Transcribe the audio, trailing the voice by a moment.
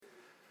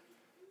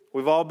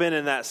We've all been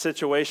in that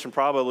situation,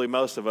 probably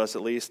most of us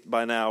at least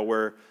by now,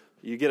 where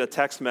you get a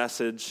text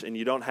message and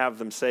you don't have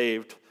them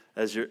saved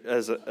as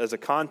a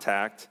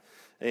contact,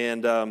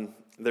 and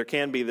there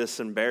can be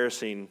this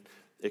embarrassing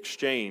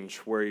exchange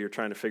where you're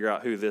trying to figure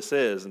out who this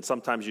is, and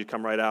sometimes you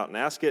come right out and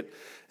ask it,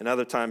 and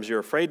other times you're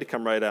afraid to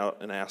come right out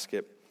and ask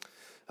it.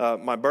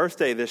 My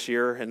birthday this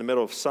year, in the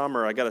middle of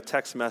summer, I got a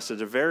text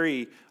message, a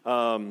very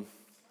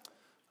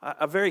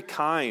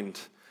kind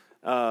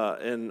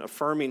and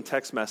affirming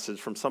text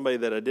message from somebody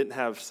that I didn't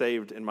have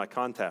saved in my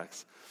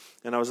contacts.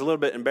 And I was a little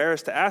bit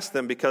embarrassed to ask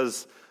them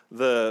because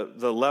the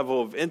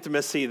level of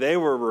intimacy they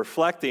were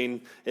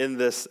reflecting in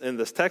this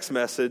text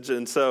message.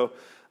 And so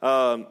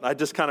I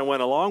just kind of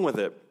went along with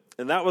it.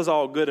 And that was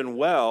all good and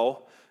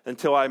well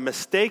until I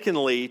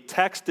mistakenly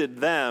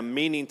texted them,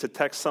 meaning to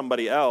text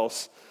somebody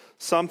else,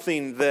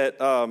 something that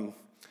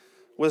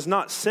was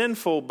not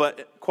sinful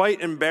but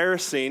quite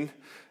embarrassing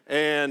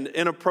and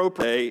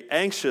inappropriate,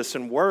 anxious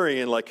and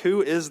worrying, like,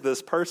 who is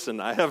this person?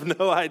 I have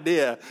no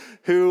idea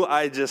who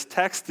I just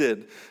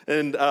texted.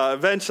 And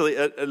eventually,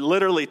 it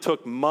literally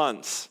took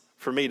months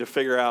for me to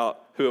figure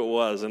out who it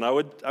was. And I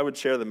would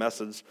share the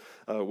message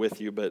with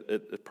you, but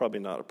it's probably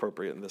not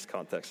appropriate in this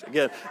context.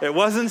 Again, it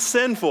wasn't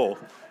sinful,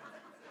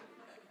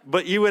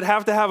 but you would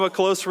have to have a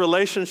close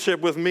relationship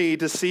with me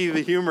to see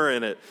the humor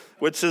in it,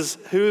 which is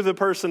who the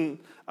person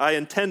I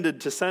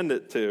intended to send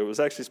it to. It was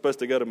actually supposed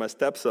to go to my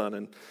stepson,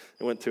 and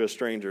it went to a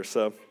stranger,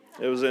 so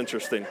it was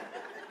interesting.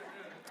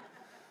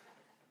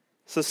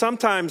 So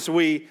sometimes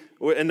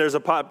and there's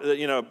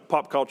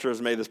pop culture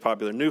has made this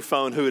popular. New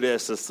phone, who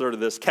dis is sort of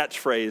this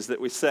catchphrase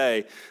that we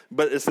say,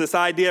 but it's this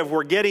idea of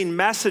we're getting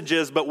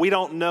messages, but we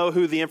don't know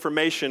who the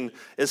information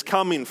is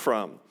coming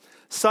from.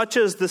 Such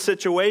is the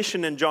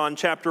situation in John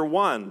chapter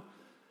 1.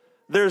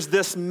 There's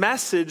this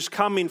message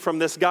coming from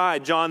this guy,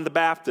 John the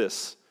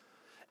Baptist.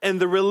 And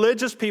the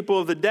religious people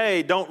of the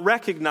day don't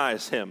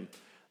recognize him.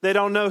 They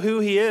don't know who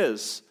he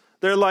is.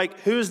 They're like,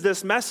 who's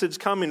this message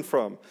coming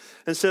from?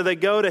 And so they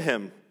go to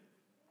him.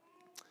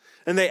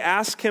 And they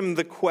ask him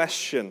the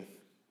question.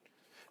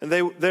 And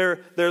they're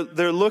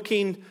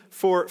looking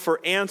for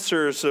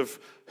answers of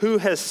who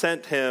has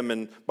sent him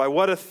and by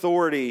what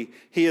authority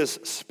he is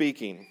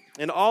speaking.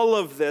 And all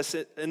of this,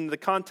 in the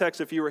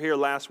context, if you were here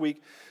last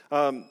week,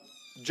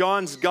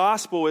 John's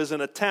gospel is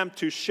an attempt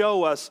to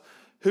show us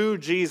who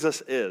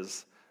Jesus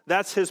is.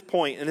 That's his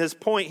point. And his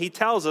point, he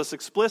tells us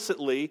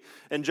explicitly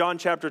in John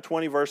chapter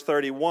 20, verse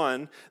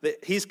 31,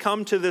 that he's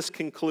come to this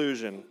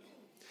conclusion.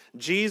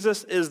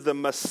 Jesus is the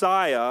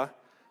Messiah,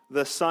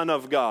 the Son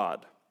of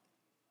God.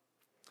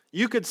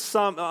 You could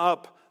sum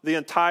up the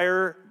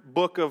entire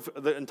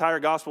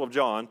Gospel of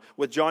John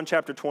with John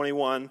chapter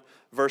 21,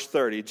 verse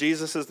 30.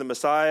 Jesus is the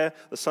Messiah,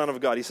 the Son of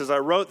God. He says, I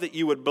wrote that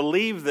you would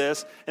believe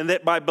this, and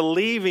that by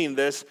believing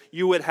this,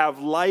 you would have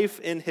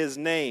life in his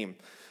name.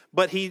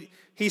 But he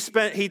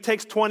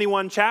takes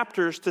 21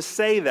 chapters to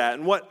say that.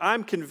 And what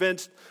I'm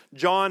convinced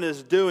John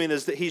is doing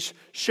is that he's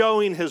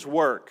showing his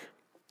work.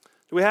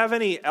 Do we have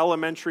any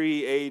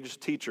elementary age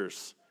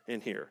teachers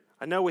in here?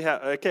 I know we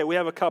have. Okay, we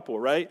have a couple,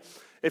 right?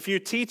 If you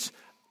teach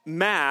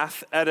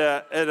math at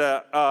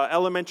a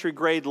elementary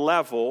grade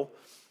level,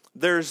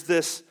 there's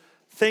this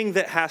thing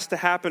that has to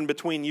happen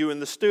between you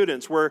and the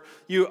students where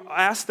you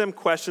ask them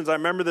questions. I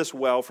remember this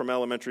well from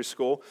elementary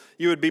school.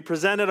 You would be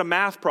presented a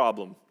math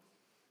problem.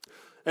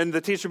 And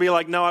the teacher would be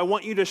like, no, I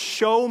want you to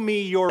show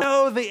me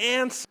the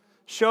answer.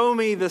 Show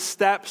me the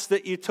steps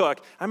that you took.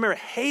 I remember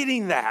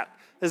hating that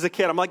as a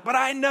kid. I'm like, but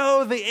I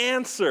know the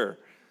answer.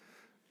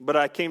 But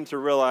I came to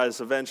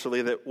realize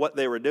eventually that what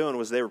they were doing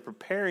was they were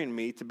preparing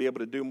me to be able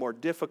to do more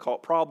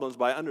difficult problems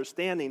by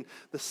understanding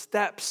the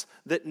steps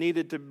that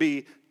needed to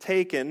be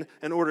taken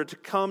in order to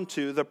come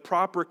to the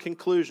proper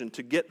conclusion,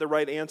 to get the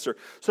right answer.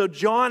 So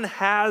John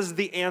has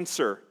the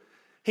answer.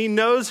 He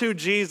knows who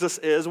Jesus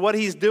is. What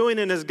he's doing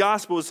in his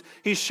gospel is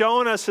he's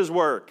showing us his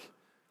work.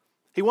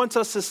 He wants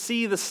us to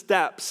see the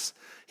steps.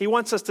 He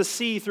wants us to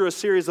see through a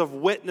series of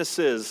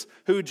witnesses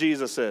who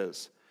Jesus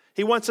is.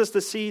 He wants us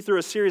to see through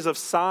a series of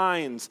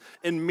signs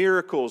and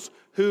miracles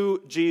who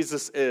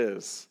Jesus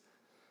is.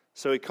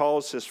 So he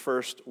calls his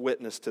first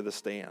witness to the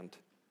stand.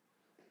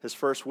 His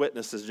first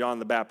witness is John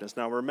the Baptist.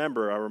 Now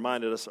remember, I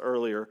reminded us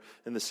earlier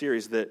in the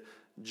series that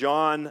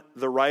John,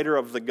 the writer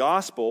of the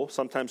gospel,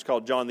 sometimes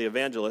called John the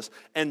Evangelist,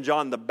 and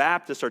John the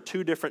Baptist are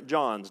two different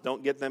Johns.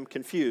 Don't get them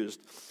confused.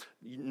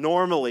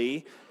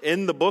 Normally,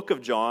 in the book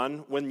of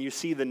John, when you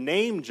see the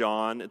name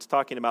John, it's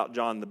talking about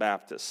John the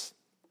Baptist.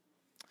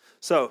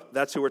 So,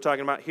 that's who we're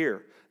talking about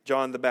here,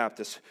 John the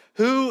Baptist.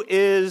 Who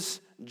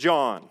is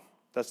John?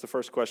 That's the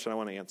first question I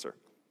want to answer.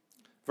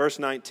 Verse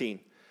 19.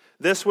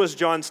 This was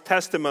John's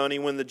testimony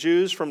when the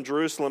Jews from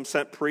Jerusalem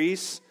sent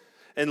priests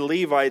and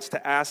Levites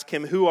to ask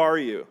him, who are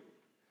you?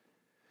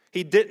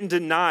 He didn't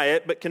deny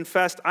it, but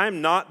confessed, I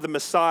am not the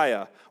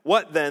Messiah.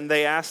 What then?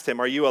 They asked him,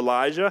 are you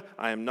Elijah?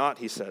 I am not,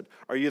 he said.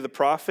 Are you the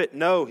prophet?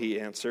 No, he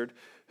answered.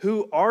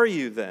 Who are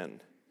you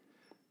then?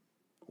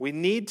 We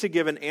need to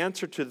give an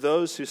answer to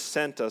those who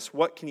sent us.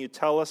 What can you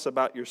tell us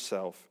about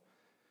yourself?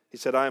 He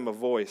said, I am a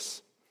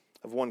voice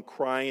of one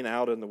crying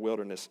out in the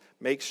wilderness,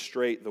 make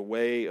straight the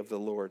way of the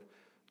Lord,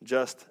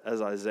 just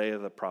as Isaiah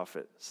the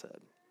prophet said.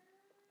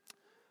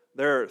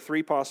 There are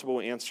three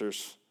possible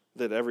answers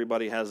that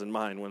everybody has in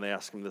mind when they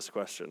ask him this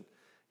question.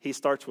 He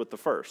starts with the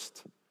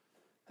first.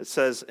 It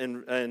says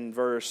in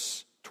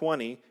verse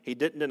 20, he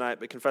didn't deny it,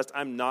 but confessed,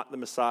 I'm not the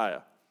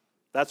Messiah.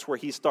 That's where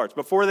he starts.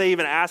 Before they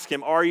even ask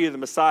him, are you the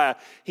Messiah?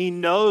 He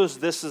knows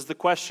this is the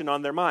question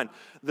on their mind.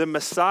 The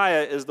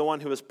Messiah is the one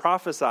who was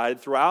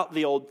prophesied throughout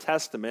the Old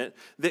Testament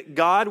that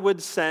God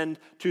would send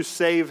to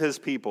save his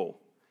people.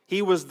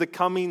 He was the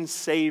coming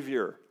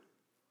Savior.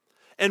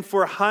 And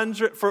for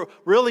thousands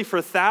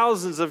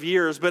of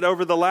years, but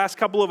over the last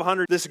couple of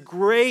hundred, this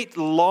great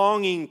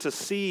longing to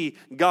see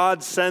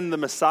God send the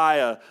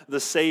Messiah, the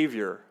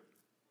Savior.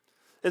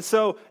 And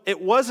so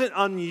it wasn't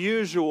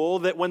unusual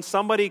that when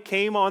somebody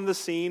came on the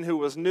scene who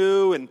was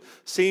new and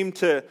seemed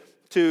to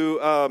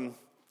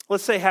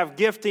let's say, have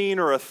gifting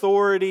or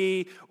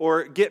authority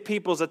or get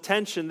people's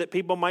attention, that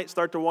people might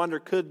start to wonder,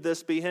 could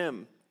this be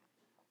him?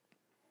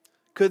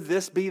 Could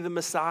this be the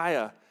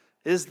Messiah?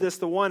 Is this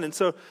the one? And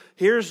so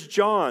here's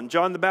John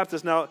the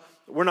Baptist. Now,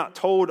 we're not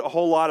told a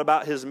whole lot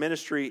about his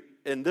ministry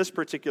in this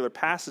particular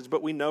passage,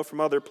 but we know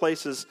from other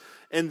places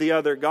in the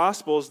other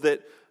Gospels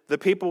that the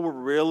people were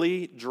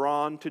really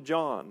drawn to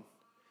John.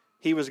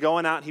 He was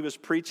going out, he was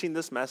preaching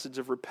this message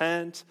of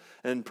repent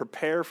and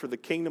prepare for the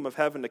kingdom of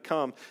heaven to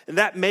come. And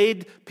that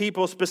made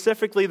people,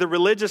 specifically the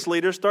religious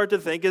leaders, start to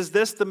think, is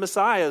this the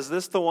Messiah? Is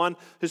this the one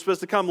who's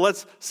supposed to come?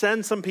 Let's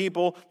send some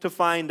people to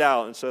find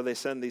out. And so they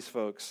send these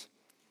folks.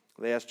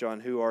 They ask John,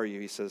 who are you?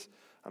 He says,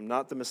 I'm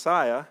not the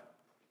Messiah.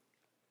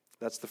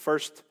 That's the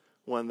first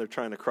one they're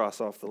trying to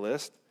cross off the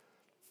list.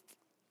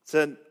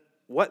 Said,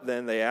 what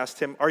then? They asked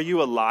him, are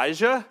you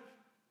Elijah?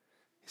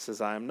 He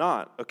says, I am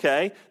not.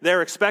 Okay,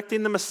 they're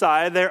expecting the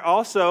Messiah. They're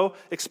also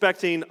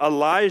expecting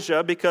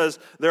Elijah because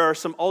there are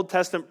some Old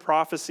Testament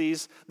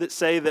prophecies that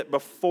say that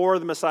before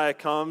the Messiah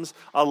comes,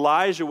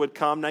 Elijah would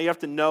come. Now you have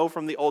to know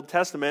from the Old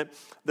Testament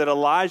that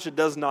Elijah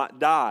does not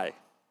die.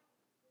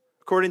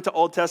 According to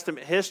Old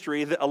Testament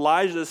history, that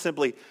Elijah is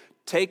simply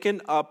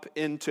taken up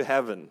into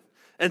heaven.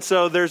 And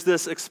so there's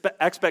this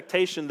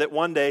expectation that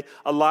one day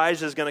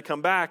Elijah is going to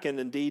come back, and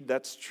indeed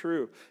that's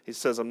true. He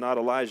says, I'm not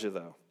Elijah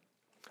though.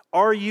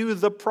 Are you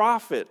the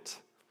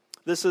prophet?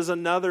 This is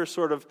another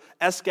sort of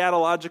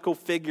eschatological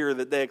figure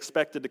that they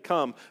expected to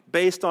come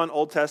based on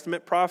Old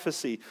Testament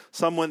prophecy,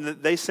 someone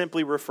that they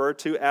simply refer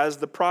to as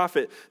the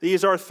prophet.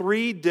 These are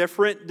three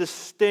different,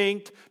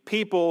 distinct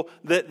people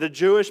that the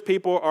Jewish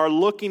people are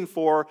looking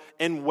for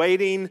and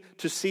waiting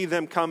to see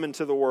them come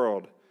into the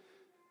world.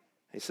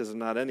 He says,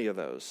 not any of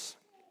those.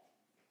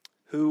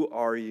 Who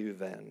are you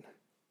then?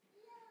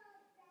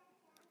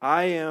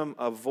 I am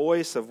a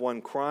voice of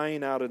one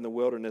crying out in the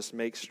wilderness,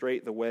 make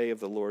straight the way of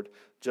the Lord,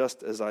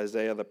 just as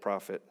Isaiah the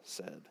prophet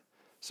said.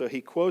 So he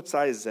quotes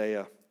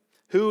Isaiah.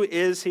 Who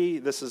is he?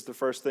 This is the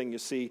first thing you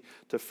see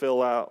to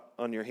fill out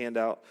on your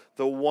handout.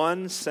 The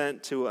one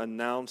sent to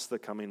announce the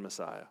coming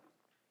Messiah.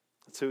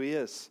 That's who he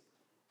is.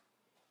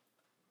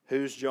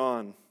 Who's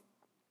John?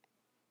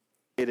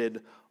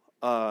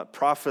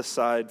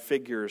 Prophesied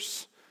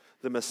figures.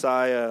 The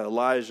Messiah,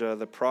 Elijah,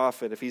 the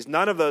prophet. If he's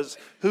none of those,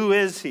 who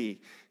is he?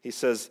 He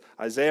says,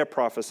 Isaiah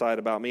prophesied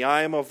about me.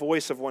 I am a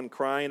voice of one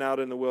crying out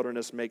in the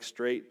wilderness, make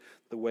straight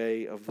the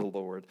way of the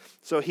Lord.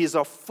 So he's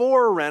a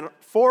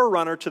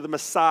forerunner to the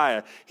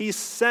Messiah. He's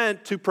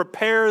sent to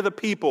prepare the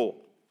people.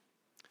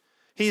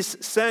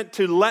 He's sent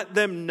to let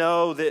them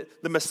know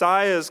that the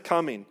Messiah is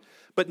coming.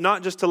 But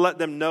not just to let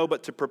them know,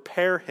 but to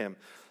prepare him.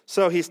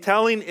 So he's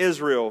telling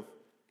Israel,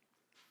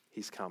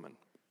 he's coming.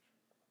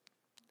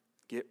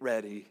 Get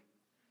ready.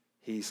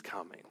 He's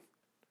coming.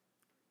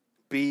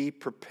 Be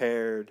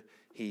prepared.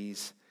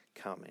 He's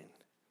coming.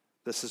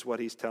 This is what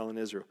he's telling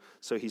Israel.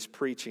 So he's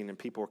preaching and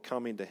people are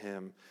coming to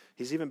him.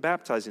 He's even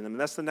baptizing them. And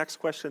that's the next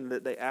question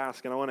that they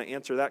ask. And I want to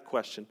answer that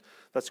question.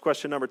 That's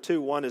question number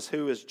 2. One is,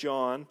 who is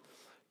John?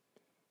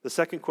 The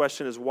second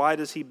question is, why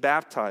does he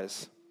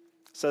baptize?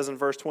 It says in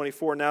verse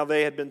 24, now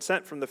they had been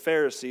sent from the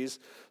Pharisees.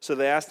 So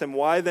they asked him,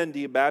 why then do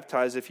you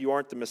baptize if you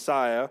aren't the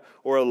Messiah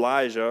or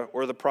Elijah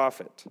or the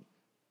prophet?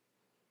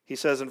 He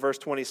says in verse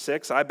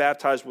 26, I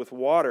baptize with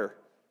water.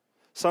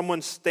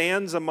 Someone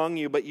stands among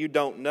you, but you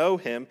don't know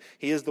him.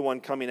 He is the one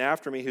coming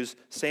after me, whose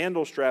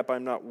sandal strap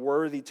I'm not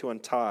worthy to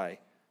untie.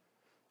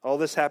 All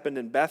this happened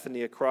in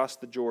Bethany across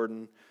the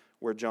Jordan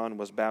where John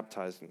was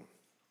baptizing.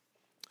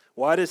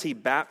 Why does he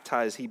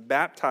baptize? He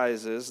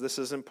baptizes, this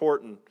is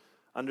important,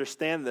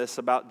 understand this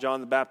about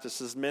John the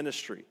Baptist's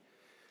ministry.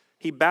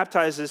 He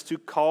baptizes to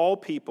call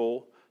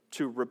people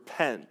to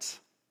repent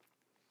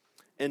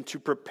and to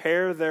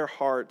prepare their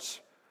hearts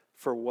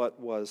for what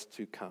was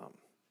to come.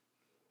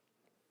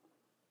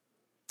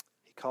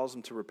 He calls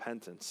them to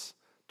repentance.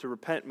 To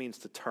repent means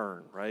to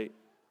turn, right?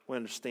 We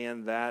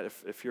understand that.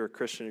 If you're a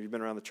Christian, if you've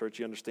been around the church,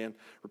 you understand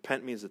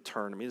repent means to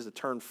turn. It means to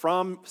turn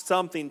from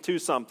something to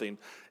something.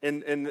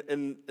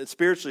 And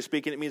spiritually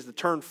speaking, it means to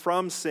turn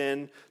from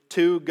sin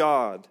to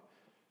God.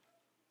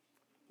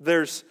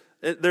 There's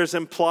There's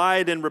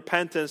implied in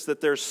repentance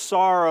that there's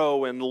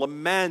sorrow and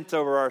lament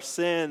over our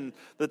sin,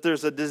 that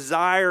there's a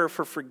desire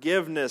for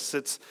forgiveness.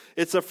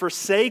 It's a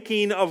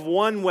forsaking of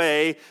one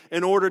way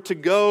in order to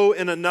go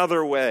in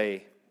another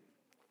way.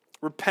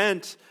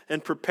 Repent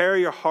and prepare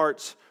your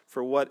hearts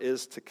for what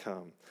is to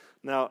come.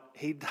 Now,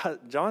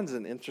 John's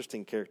an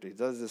interesting character. He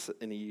does this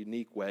in a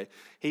unique way.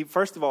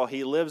 First of all,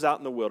 he lives out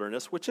in the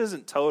wilderness, which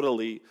isn't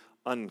totally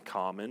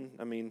uncommon.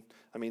 I mean,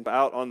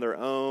 out on their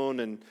own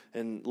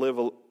and live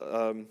a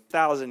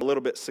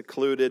little bit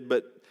secluded.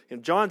 But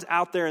John's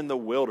out there in the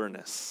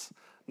wilderness.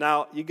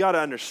 Now, you got to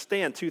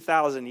understand,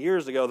 2,000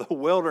 years ago, the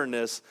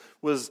wilderness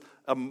was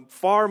a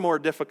far more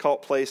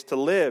difficult place to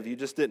live. You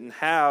just didn't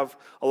have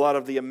a lot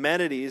of the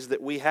amenities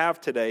that we have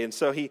today. And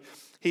so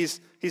he's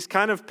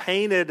kind of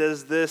painted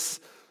as this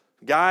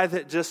guy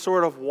that just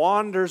sort of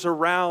wanders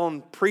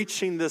around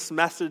preaching this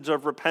message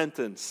of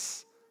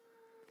repentance.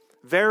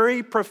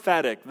 Very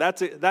prophetic.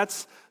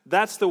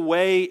 That's the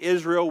way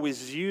Israel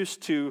was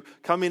used to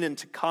coming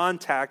into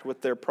contact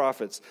with their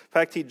prophets. In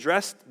fact, he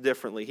dressed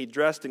differently. He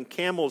dressed in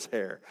camel's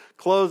hair,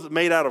 clothes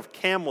made out of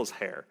camel's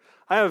hair.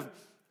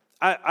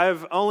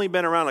 I've only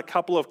been around a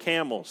couple of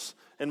camels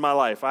in my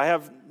life. I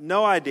have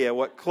no idea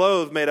what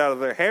clothes made out of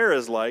their hair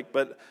is like,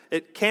 but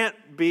it can't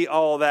be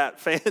all that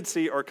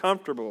fancy or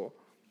comfortable.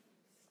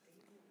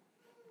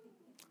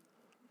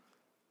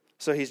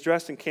 So he's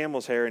dressed in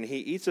camel's hair, and he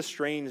eats a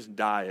strange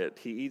diet.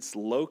 He eats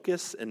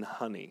locusts and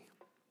honey.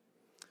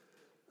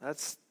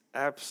 That's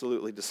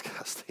absolutely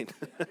disgusting.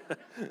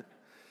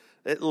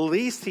 At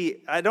least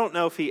I don't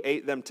know if he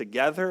ate them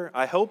together.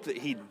 I hope that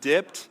he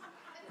dipped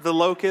the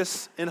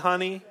locusts in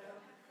honey.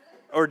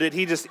 Or did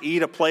he just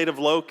eat a plate of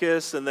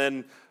locusts and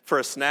then for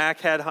a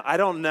snack I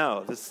don't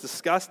know. It's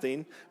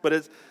disgusting. But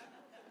it's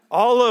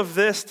all of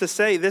this to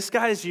say this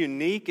guy's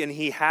unique and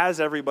he has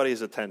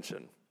everybody's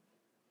attention.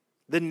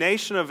 The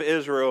nation of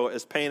Israel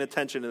is paying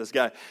attention to this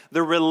guy.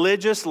 The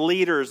religious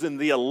leaders and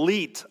the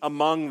elite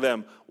among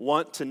them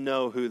want to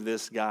know who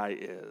this guy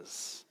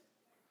is.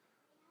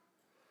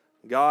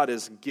 God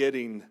is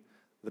getting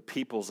the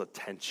people's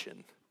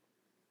attention.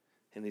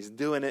 And he's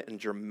doing it in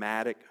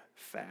dramatic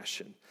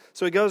fashion.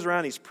 So he goes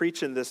around, he's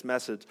preaching this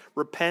message.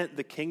 Repent,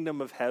 the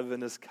kingdom of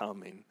heaven is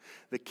coming.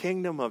 The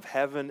kingdom of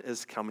heaven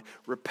is coming.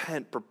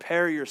 Repent,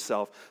 prepare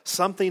yourself.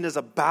 Something is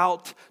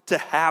about to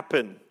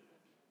happen.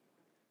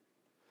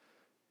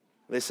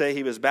 They say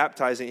he was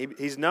baptizing.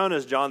 He's known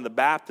as John the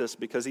Baptist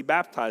because he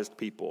baptized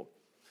people,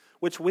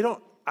 which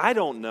I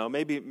don't know.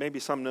 Maybe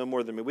some know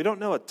more than me. We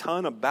don't know a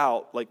ton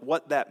about like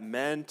what that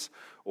meant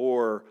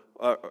or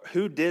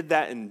who did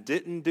that and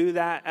didn't do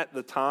that at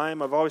the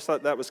time. I've always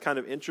thought that was kind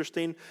of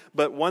interesting.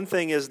 But one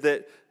thing is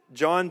that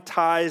John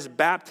ties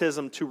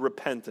baptism to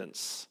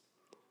repentance.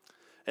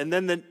 And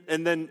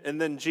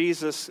then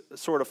Jesus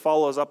sort of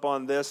follows up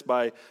on this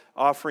by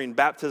offering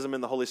baptism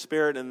in the Holy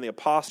Spirit and the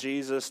apostle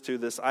Jesus to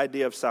this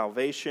idea of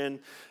salvation.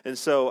 And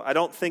so I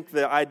don't think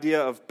the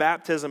idea of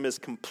baptism is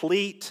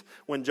complete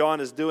when John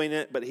is doing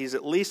it, but he's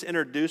at least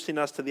introducing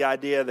us to the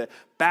idea that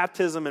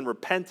baptism and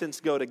repentance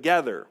go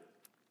together.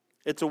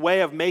 It's a way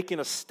of making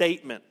a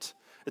statement.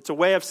 It's a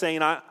way of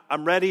saying,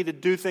 I'm ready to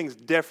do things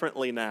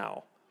differently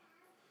now.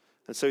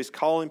 And so he's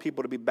calling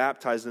people to be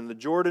baptized in the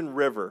Jordan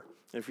River.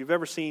 And if you've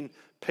ever seen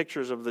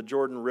pictures of the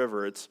Jordan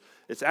River, it's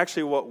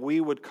actually what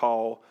we would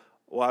call,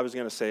 well, I was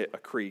going to say a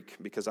creek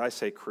because I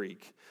say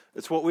creek.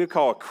 It's what we would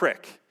call a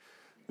crick.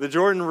 The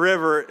Jordan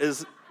River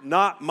is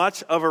not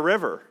much of a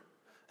river.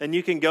 And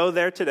you can go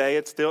there today.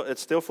 It's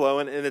still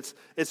flowing, and it's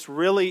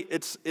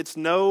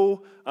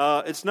no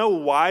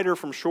wider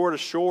from shore to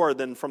shore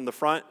than from the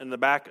front and the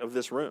back of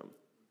this room.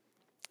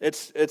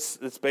 It's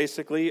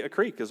basically a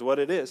creek is what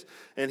it is.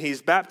 And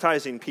he's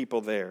baptizing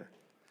people there.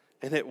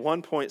 And at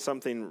one point,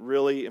 something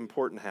really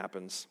important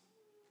happens.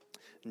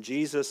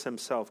 Jesus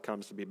himself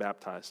comes to be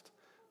baptized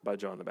by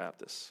John the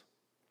Baptist.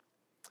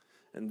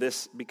 And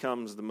this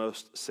becomes the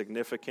most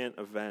significant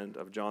event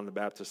of John the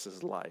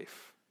Baptist's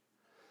life.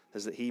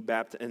 Is that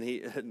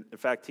in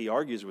fact, he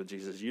argues with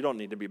Jesus, you don't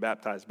need to be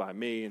baptized by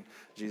me. And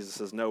Jesus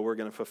says, no, we're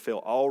going to fulfill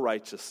all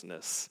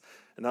righteousness.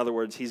 In other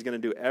words, he's going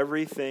to do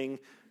everything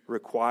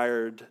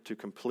required to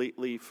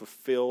completely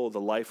fulfill the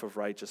life of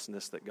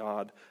righteousness that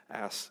God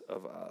asks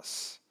of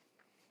us.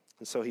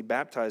 And so he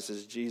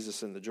baptizes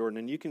Jesus in the Jordan.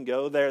 And you can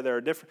go there. There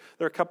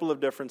are a couple of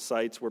different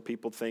sites where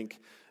people think,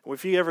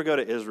 if you ever go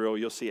to Israel,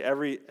 you'll see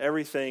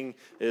everything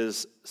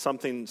is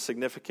something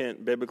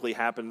significant biblically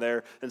happened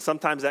there. And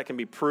sometimes that can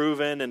be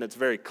proven and it's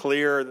very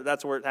clear that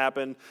that's where it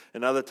happened.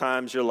 And other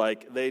times you're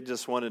like, they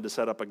just wanted to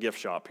set up a gift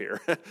shop here.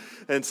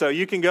 And so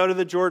you can go to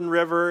the Jordan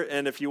River,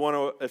 and if you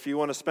want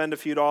to spend a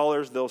few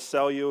dollars, they'll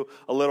sell you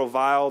a little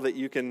vial that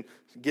you can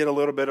get a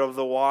little bit of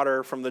the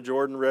water from the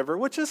Jordan River,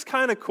 which is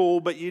kind of cool,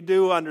 but you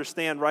do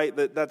understand, right,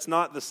 that that's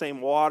not the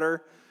same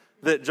water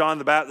that John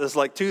the Baptist,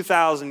 like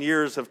 2,000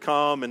 years have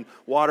come and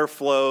water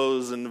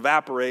flows and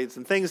evaporates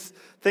and things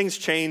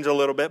change a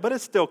little bit, but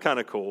it's still kind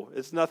of cool.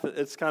 It's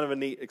kind of a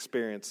neat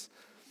experience.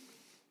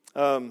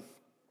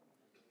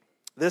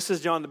 This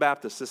is John the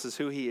Baptist. This is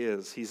who he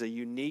is. He's a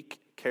unique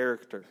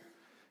character.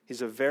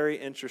 He's a very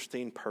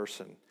interesting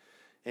person,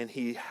 and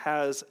he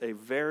has a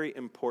very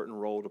important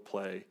role to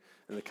play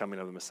in the coming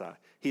of the Messiah.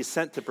 He's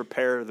sent to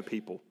prepare the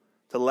people,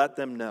 to let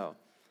them know.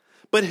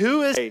 But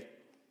who is he?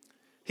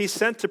 He's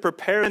sent to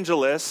prepare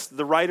evangelists,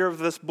 the writer of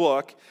this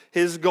book.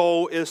 His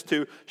goal is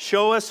to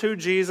show us who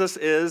Jesus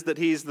is, that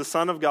he's the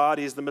Son of God,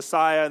 he's the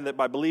Messiah, and that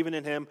by believing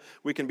in him,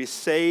 we can be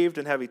saved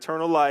and have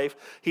eternal life.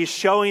 He's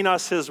showing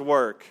us his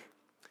work.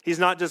 He's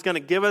not just going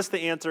to give us the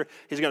answer.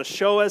 He's going to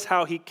show us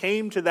how he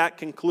came to that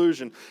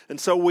conclusion. And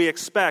so we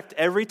expect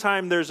every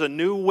time there's a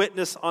new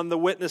witness on the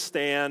witness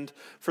stand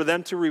for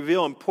them to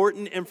reveal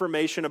important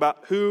information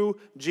about who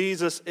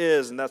Jesus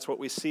is. And that's what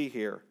we see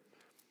here.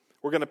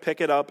 We're going to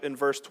pick it up in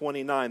verse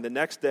 29. The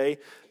next day,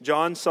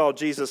 John saw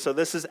Jesus. So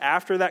this is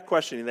after that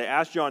questioning. They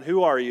asked John,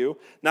 "Who are you?"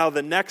 Now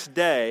the next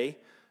day,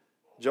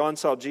 John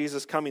saw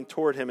Jesus coming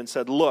toward him and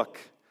said, "Look,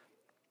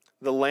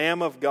 the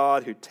Lamb of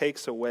God who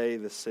takes away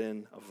the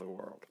sin of the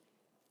world."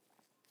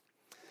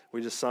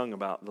 We just sung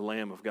about the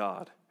Lamb of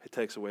God who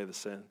takes away the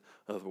sin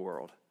of the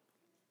world.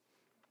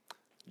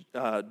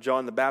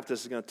 John the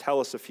Baptist is going to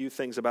tell us a few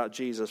things about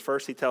Jesus.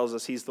 First, he tells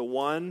us he's the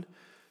one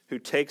who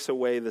takes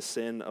away the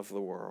sin of the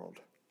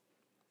world.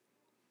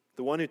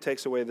 The one who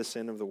takes away the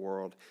sin of the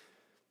world.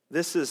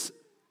 This is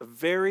a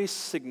very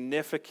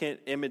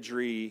significant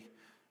imagery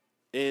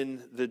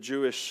in the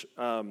Jewish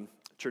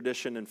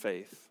tradition and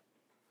faith.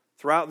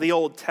 Throughout the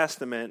Old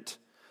Testament,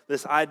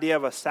 this idea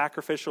of a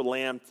sacrificial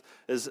lamb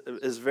is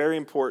very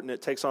important.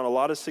 It takes on a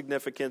lot of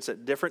significance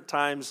at different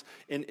times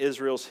in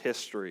Israel's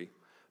history.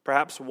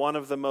 Perhaps one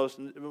of the most,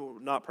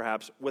 not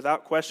perhaps,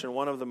 without question,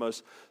 one of the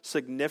most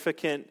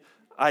significant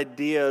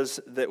ideas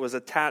that was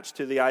attached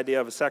to the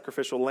idea of a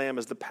sacrificial lamb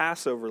is the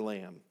Passover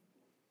lamb.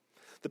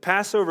 The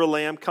Passover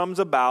lamb comes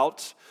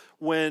about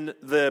when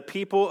the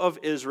people of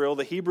Israel,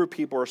 the Hebrew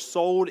people, are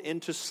sold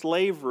into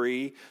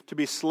slavery to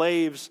be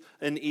slaves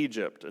in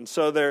Egypt. And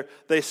so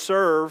they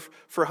serve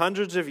for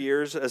hundreds of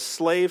years as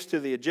slaves to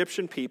the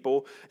Egyptian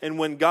people. And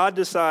when God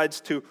decides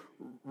to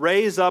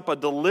raise up a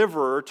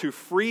deliverer to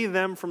free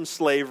them from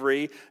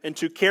slavery and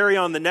to carry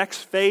on the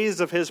next phase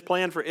of his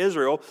plan for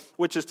Israel,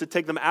 which is to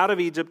take them out of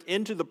Egypt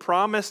into the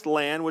promised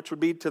land, which would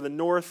be to the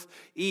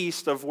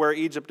northeast of where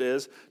Egypt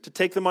is, to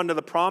take them onto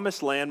the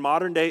promised land,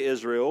 modern-day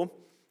Israel,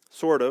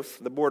 sort of.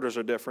 The borders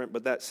are different,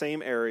 but that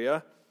same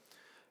area.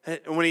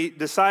 And when he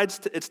decides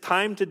it's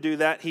time to do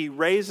that, he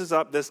raises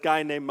up this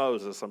guy named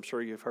Moses. I'm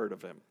sure you've heard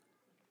of him.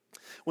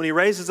 When he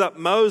raises up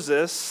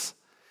Moses,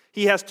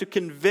 he has to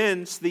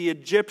convince the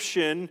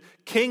Egyptian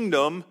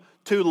kingdom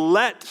to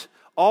let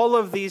all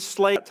of these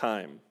slaves at that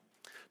time.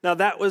 Now,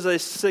 that was a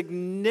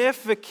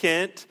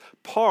significant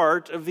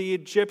part of the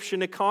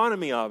Egyptian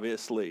economy,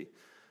 obviously.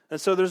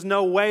 And so there's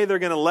no way they're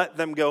going to let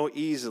them go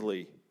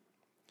easily.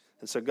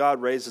 And so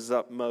God raises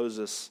up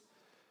Moses,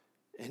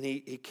 and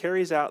he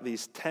carries out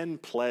these 10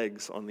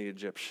 plagues on the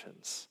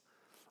Egyptians.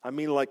 I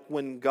mean, like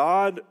when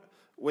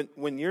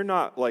you're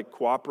not like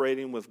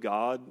cooperating with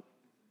God,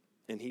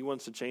 and he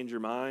wants to change your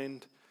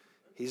mind,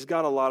 he's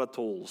got a lot of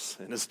tools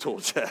in his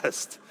tool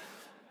chest.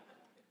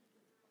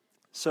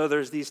 So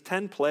there's these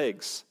 10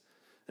 plagues,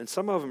 and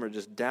some of them are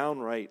just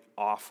downright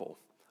awful,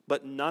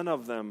 but none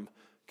of them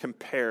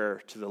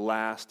compare to the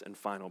last and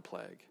final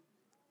plague.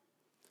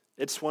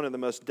 It's one of the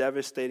most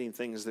devastating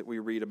things that we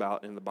read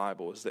about in the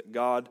Bible, is that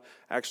God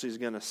actually is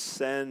going to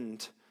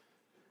send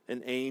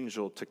an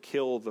angel to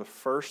kill the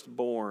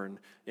firstborn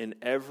in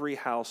every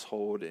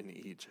household in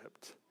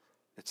Egypt.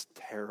 It's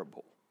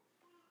terrible.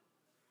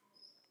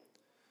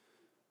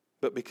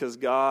 But because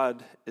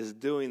God is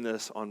doing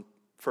this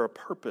for a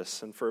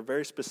purpose and for a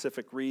very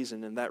specific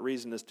reason, and that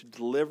reason is to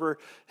deliver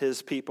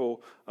his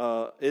people,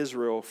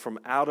 Israel, from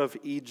out of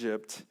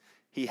Egypt,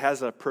 he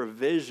has a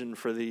provision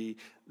for the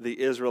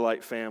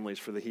Israelite families,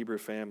 for the Hebrew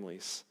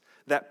families.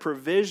 That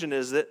provision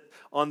is that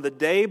on the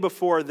day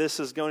before this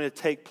is going to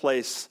take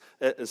place,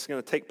 it's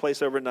going to take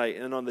place overnight,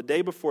 and on the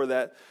day before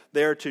that,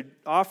 they are to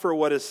offer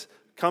what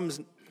comes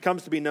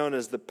to be known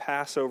as the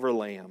Passover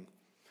lamb.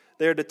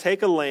 They are to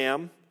take a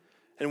lamb,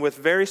 and with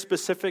very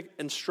specific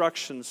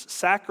instructions,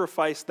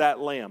 sacrifice that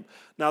lamb.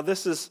 Now,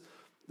 this is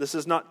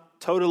not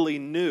totally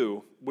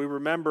new. We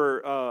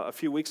remember a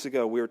few weeks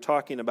ago we were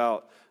talking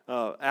about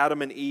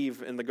Adam and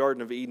Eve in the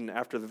Garden of Eden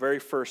after the very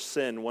first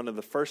sin. One of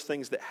the first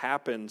things that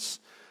happens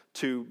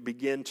to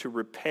begin to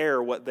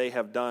repair what they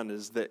have done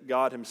is that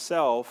God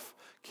himself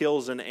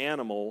kills an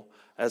animal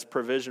as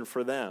provision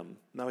for them.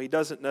 Now, he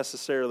doesn't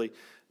necessarily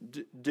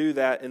do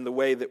that in the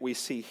way that we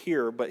see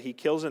here, but he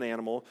kills an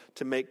animal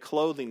to make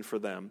clothing for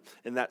them.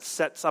 And that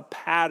sets a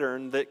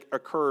pattern that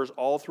occurs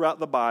all throughout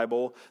the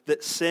Bible,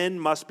 that sin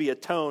must be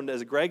atoned,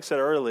 as Greg said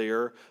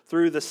earlier,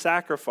 through the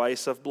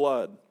sacrifice of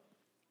blood.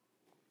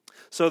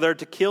 So they're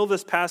to kill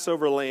this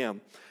Passover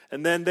lamb,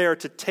 and then they're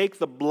to take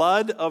the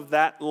blood of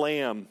that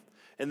lamb,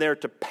 and they're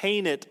to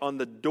paint it on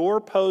the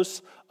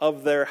doorposts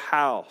of their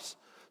house,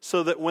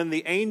 so that when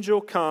the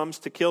angel comes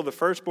to kill the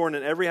firstborn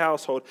in every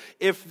household,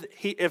 if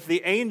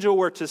the angel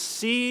were to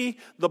see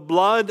the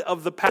blood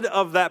of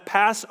that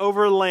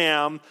Passover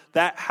lamb,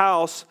 that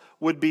house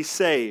would be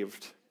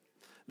saved.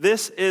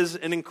 This is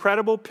an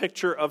incredible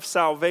picture of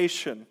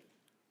salvation.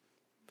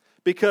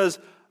 Because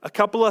a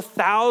couple of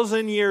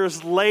thousand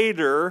years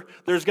later,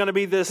 there's going to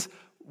be this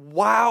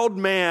wild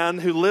man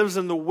who lives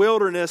in the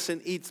wilderness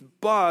and eats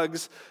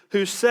bugs,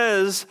 who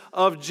says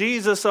of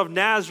Jesus of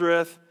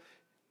Nazareth,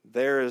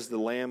 "There is the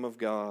Lamb of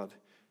God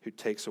who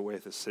takes away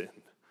the sin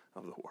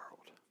of the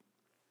world."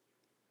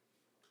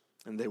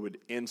 And they would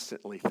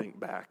instantly think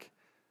back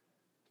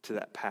to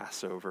that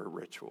Passover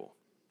ritual.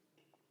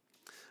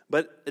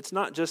 But it's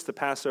not just the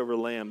Passover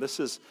lamb. This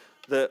is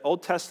the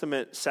Old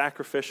Testament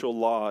sacrificial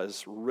law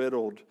is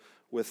riddled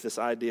with this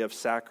idea of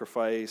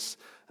sacrifice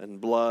and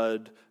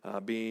blood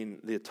being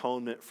the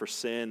atonement for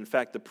sin. In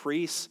fact, the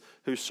priests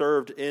who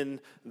served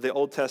in the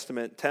Old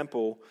Testament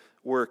temple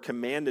were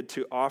commanded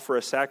to offer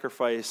a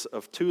sacrifice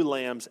of 2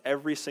 lambs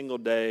every single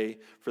day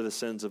for the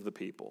sins of the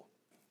people.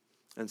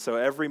 And so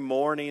every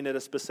morning at a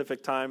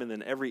specific time, and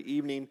then every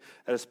evening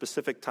at a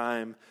specific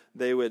time,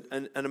 they would,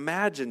 and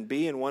imagine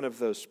being one of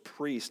those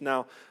priests.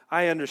 Now,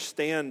 I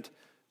understand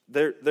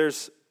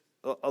there's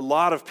a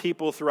lot of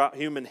people throughout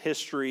human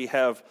history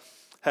have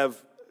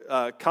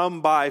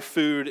come by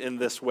food in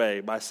this way,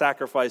 by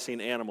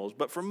sacrificing animals.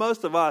 But for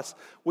most of us,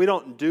 we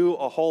don't do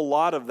a whole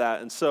lot of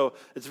that. And so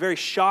it's very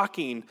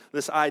shocking,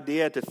 this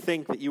idea, to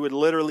think that you would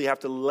literally have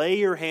to lay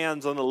your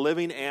hands on a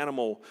living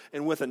animal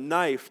and with a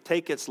knife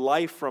take its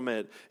life from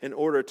it in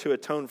order to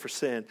atone for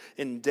sin.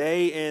 And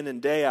day in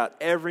and day out,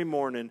 every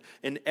morning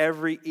and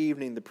every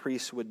evening, the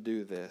priests would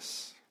do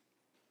this.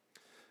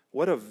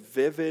 What a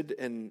vivid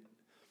and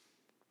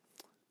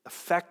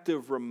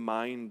effective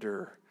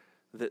reminder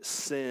that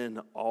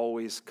sin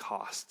always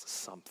costs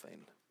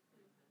something.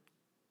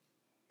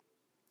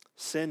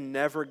 Sin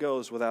never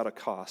goes without a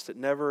cost. It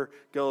never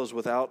goes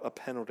without a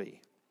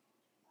penalty.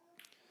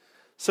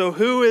 So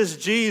who is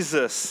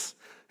Jesus?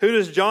 Who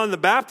does John the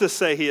Baptist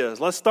say he is?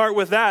 Let's start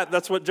with that.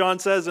 That's what John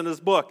says in his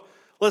book.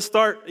 Let's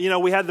start,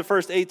 we had the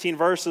first 18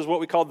 verses,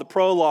 what we called the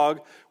prologue,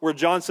 where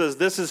John says,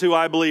 "This is who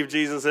I believe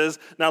Jesus is.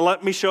 Now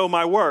let me show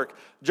my work."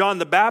 John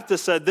the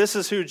Baptist said, "This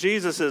is who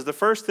Jesus is." The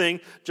first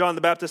thing John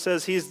the Baptist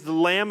says, he's the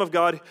Lamb of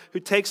God who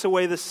takes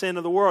away the sin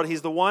of the world.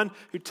 He's the one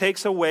who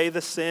takes away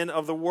the sin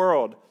of the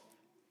world.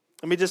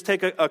 Let me just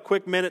take a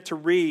quick minute to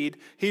read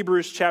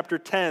Hebrews chapter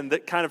 10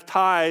 that kind of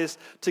ties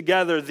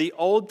together the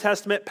Old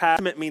Testament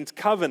passage means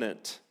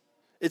covenant.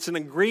 It's an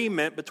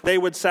agreement between they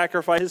would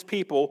sacrifice his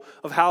people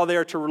of how they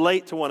are to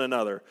relate to one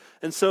another.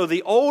 And so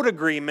the old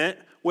agreement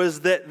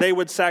was that they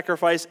would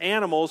sacrifice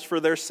animals for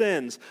their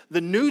sins. The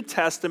New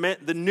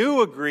Testament, the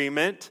new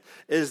agreement,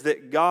 is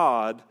that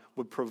God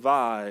would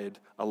provide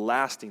a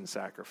lasting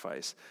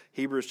sacrifice.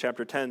 Hebrews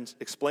chapter 10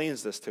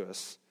 explains this to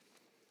us.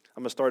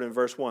 I'm going to start in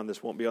verse 1.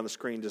 This won't be on the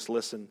screen. Just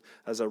listen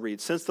as I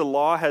read. Since the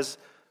law has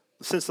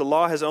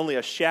only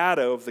a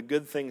shadow of the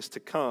good things to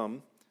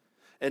come,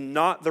 and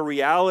not the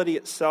reality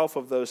itself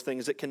of those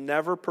things, it can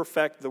never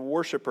perfect the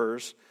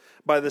worshipers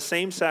by the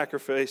same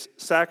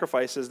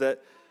sacrifices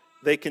that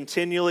they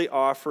continually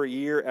offer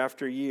year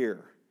after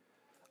year.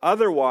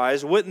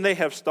 Otherwise, wouldn't they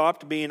have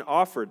stopped being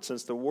offered,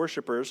 since the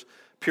worshipers,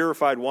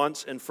 purified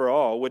once and for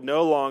all, would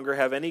no longer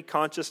have any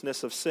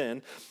consciousness of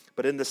sin,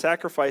 but in the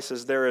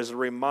sacrifices there is a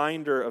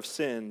reminder of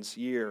sins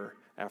year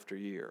after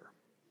year.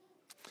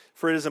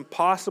 For it is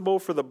impossible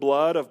for the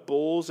blood of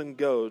bulls and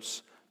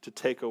goats to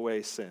take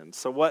away sins.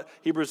 So what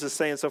Hebrews is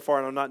saying so far,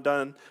 and I'm not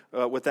done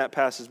with that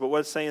passage, but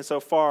what it's saying so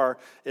far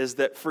is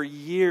that for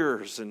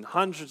years and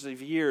hundreds of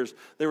years,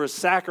 there was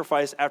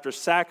sacrifice after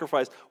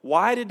sacrifice.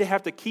 Why did they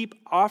have to keep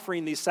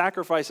offering these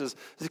sacrifices?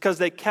 It's because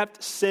they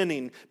kept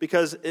sinning,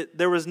 because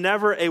there was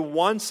never a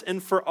once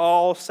and for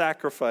all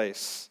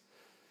sacrifice.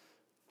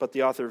 But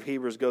the author of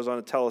Hebrews goes on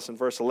to tell us in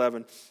verse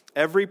 11,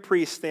 every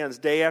priest stands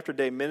day after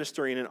day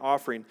ministering and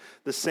offering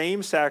the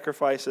same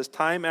sacrifices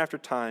time after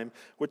time,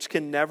 which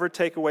can never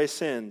take away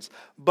sins.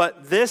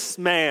 But this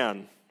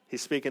man,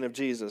 he's speaking of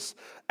Jesus,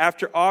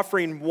 after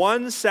offering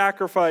one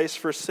sacrifice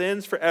for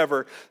sins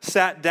forever,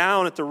 sat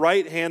down at the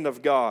right hand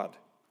of God.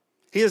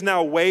 He is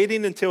now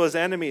waiting until his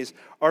enemies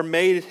are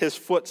made his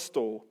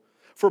footstool.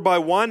 For by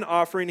one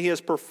offering he has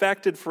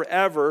perfected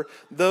forever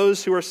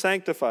those who are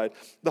sanctified.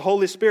 The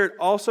Holy Spirit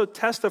also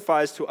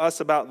testifies to us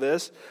about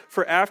this.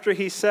 For after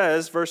he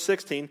says, verse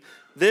 16,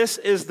 "This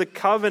is the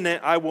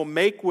covenant I will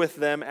make with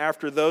them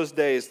after those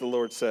days," the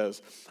Lord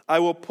says. "I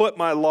will put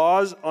my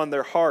laws on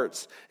their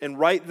hearts and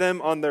write them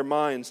on their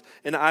minds,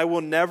 and I will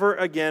never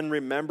again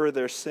remember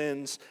their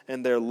sins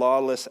and their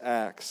lawless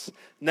acts.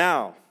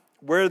 Now,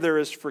 where there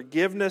is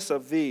forgiveness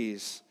of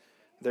these,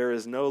 there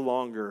is no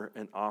longer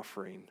an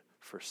offering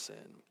for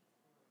sin."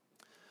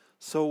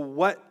 So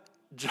what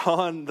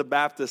John the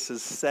Baptist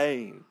is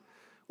saying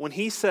when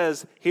he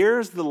says,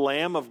 here's the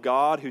Lamb of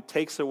God who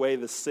takes away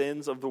the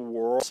sins of the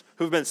world,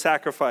 who've been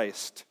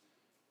sacrificed,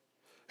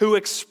 who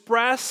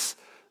express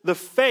the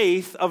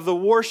faith of the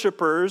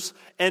worshipers,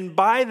 and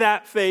by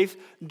that faith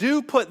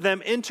do put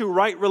them into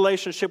right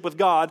relationship with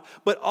God,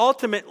 but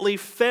ultimately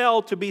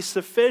fail to be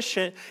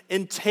sufficient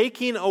in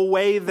taking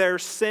away their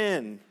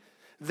sin.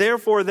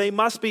 Therefore, they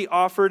must be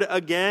offered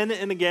again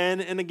and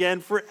again and again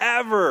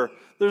forever.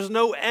 There's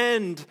no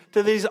end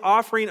to these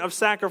offering of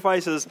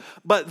sacrifices.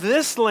 But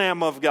this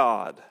Lamb of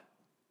God,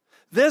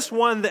 this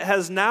one that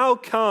has now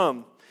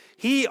come,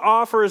 he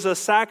offers a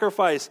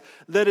sacrifice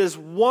that is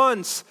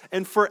once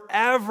and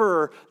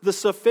forever the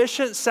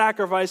sufficient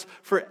sacrifice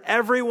for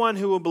everyone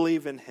who will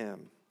believe in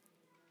him.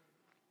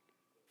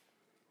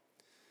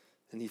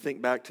 And you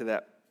think back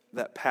to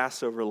that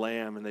Passover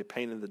lamb, and they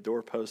painted the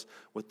doorpost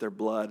with their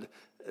blood.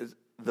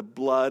 The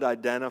blood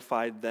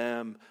identified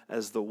them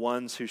as the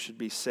ones who should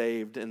be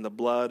saved, and the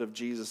blood of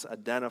Jesus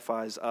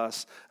identifies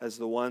us as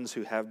the ones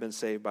who have been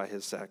saved by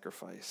his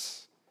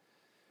sacrifice.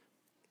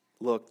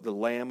 Look, the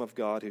Lamb of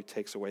God who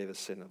takes away the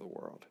sin of the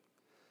world.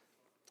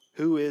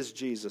 Who is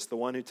Jesus, the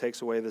one who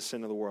takes away the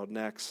sin of the world?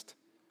 Next,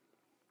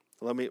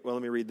 let me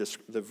read this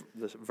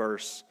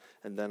verse,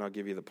 and then I'll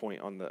give you the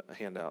point on the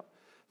handout.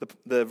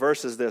 The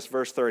verse is this,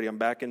 verse 30. I'm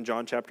back in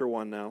John chapter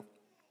 1 now.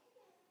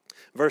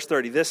 Verse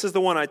 30, this is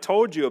the one I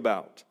told you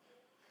about.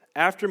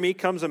 After me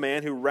comes a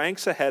man who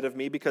ranks ahead of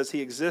me because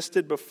he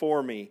existed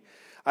before me.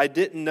 I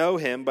didn't know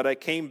him, but I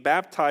came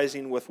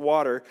baptizing with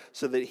water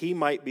so that he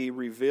might be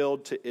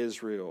revealed to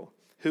Israel.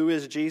 Who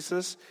is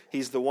Jesus?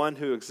 He's the one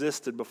who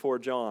existed before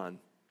John.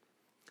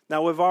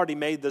 Now, we've already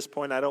made this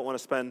point. I don't want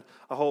to spend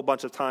a whole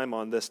bunch of time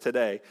on this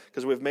today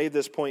because we've made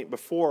this point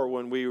before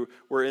when we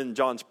were in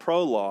John's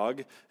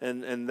prologue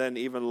and then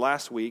even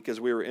last week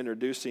as we were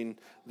introducing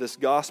this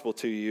gospel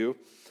to you,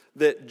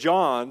 that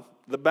John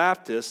the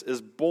Baptist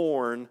is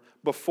born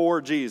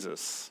before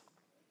Jesus.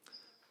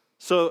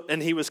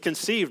 And he was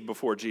conceived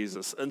before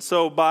Jesus. And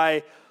so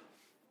by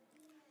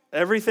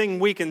everything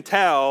we can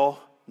tell,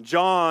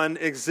 John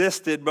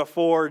existed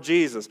before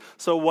Jesus.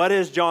 So what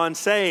is John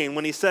saying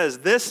when he says,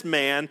 this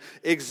man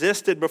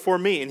existed before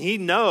me? And he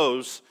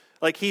knows,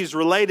 like he's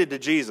related to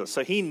Jesus.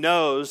 So he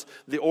knows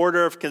the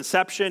order of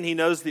conception. He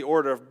knows the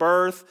order of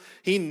birth.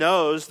 He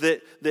knows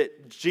that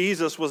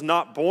Jesus was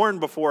not born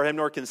before him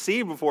nor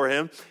conceived before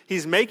him.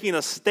 He's making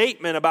a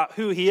statement about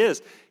who he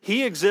is.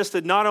 He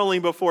existed not only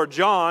before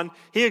John,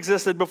 he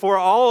existed before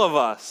all of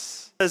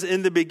us. As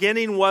in the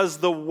beginning was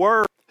the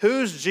Word.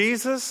 Who's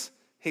Jesus?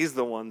 He's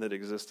the one that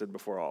existed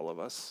before all of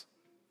us.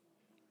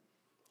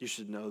 You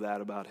should know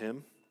that about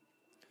him.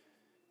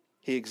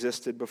 He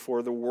existed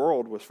before the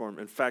world was formed.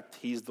 In fact,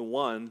 he's the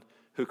one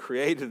who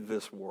created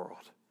this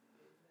world.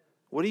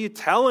 What are you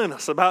telling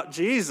us about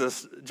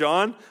Jesus,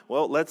 John?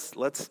 Well, let's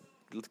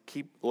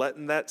keep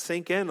letting that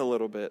sink in a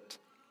little bit.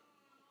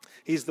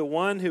 He's the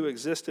one who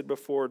existed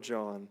before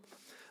John.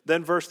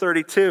 Then verse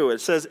 32,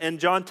 it says, and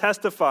John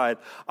testified,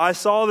 I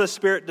saw the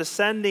Spirit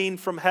descending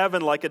from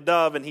heaven like a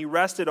dove, and he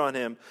rested on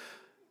him.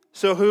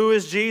 So who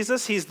is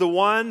Jesus? He's the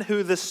one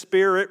who the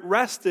Spirit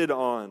rested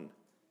on.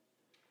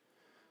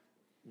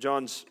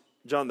 John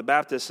the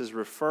Baptist is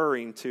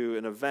referring to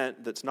an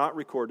event that's not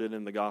recorded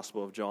in the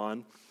Gospel of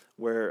John,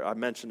 where I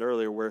mentioned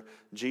earlier, where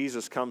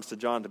Jesus comes to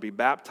John to be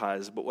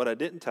baptized. But what I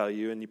didn't tell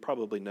you, and you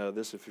probably know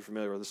this if you're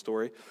familiar with the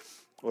story,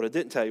 what I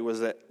didn't tell you was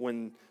that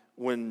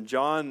when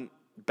John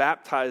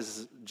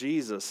baptized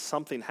Jesus,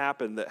 something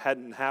happened that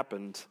hadn't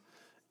happened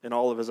in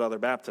all of his other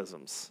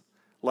baptisms.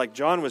 Like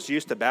John was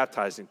used to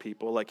baptizing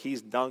people, like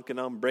he's dunking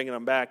them, bringing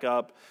them back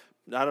up.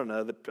 I don't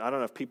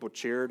know if people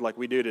cheered like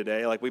we do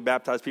today. Like we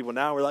baptize people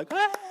now, we're like,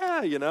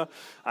 I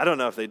don't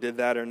know if they did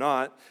that or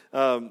not.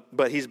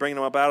 But he's bringing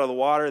them up out of the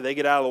water. They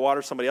get out of the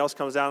water. Somebody else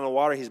comes down in the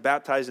water. He's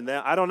baptizing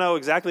them. I don't know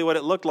exactly what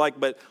it looked like,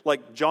 but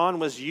like John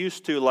was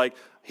used to, like,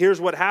 here's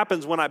what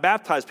happens when I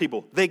baptize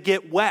people. They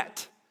get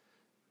wet.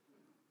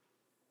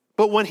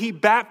 But when he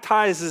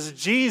baptizes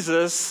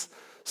Jesus,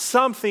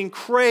 something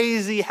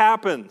crazy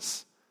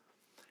happens.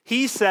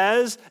 He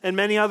says, and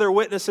many other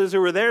witnesses who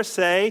were there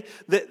say,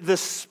 that the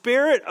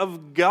Spirit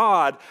of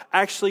God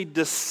actually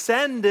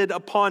descended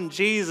upon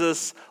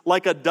Jesus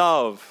like a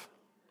dove.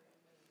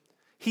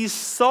 He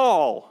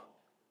saw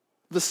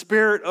the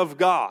Spirit of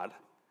God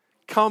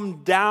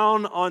come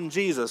down on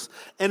Jesus.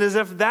 And as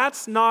if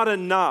that's not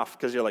enough,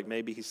 because you're like,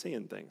 maybe he's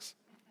seeing things.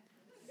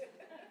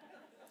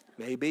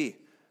 Maybe.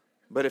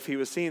 But if he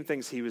was seeing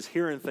things, he was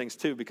hearing things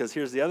too, because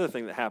here's the other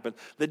thing that happened.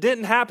 That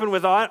didn't happen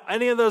with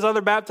any of those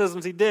other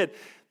baptisms he did.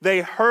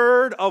 They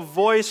heard a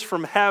voice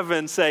from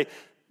heaven say,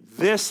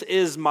 this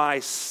is my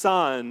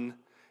Son,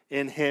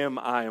 in him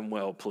I am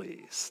well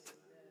pleased.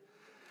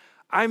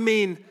 I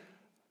mean,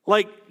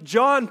 like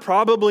John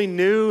probably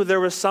knew there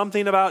was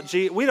something about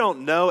Jesus. We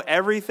don't know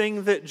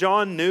everything that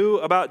John knew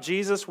about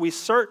Jesus. We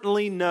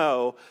certainly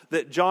know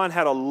that John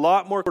had a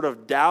lot more sort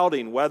of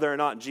doubting whether or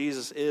not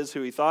Jesus is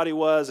who he thought he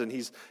was. And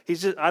he's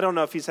just, I don't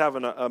know if he's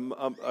having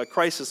a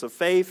crisis of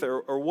faith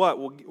or what.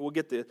 We'll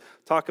get to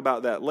talk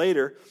about that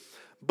later.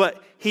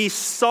 But he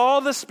saw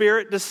the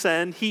Spirit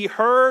descend. He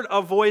heard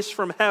a voice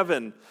from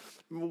heaven.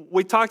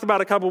 We talked about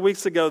a couple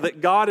weeks ago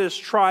that God is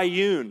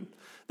triune,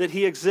 that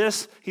he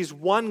exists. He's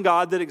one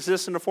God that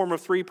exists in the form of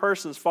three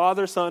persons,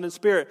 Father, Son, and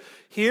Spirit.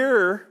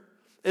 Here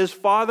is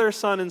Father,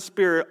 Son, and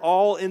Spirit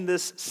all in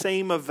this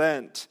same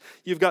event.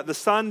 You've got the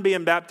Son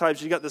being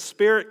baptized. You've got the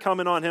Spirit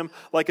coming on him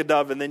like a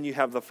dove. And then you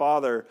have the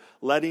Father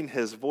letting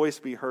his voice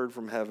be heard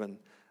from heaven.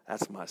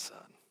 That's my Son.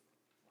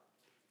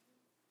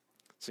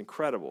 It's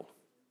incredible.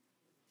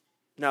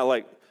 Now,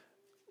 like,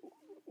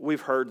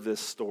 we've heard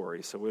this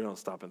story, so we don't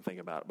stop and think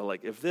about it. But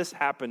like, if this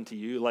happened to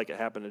you like it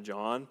happened to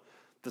John,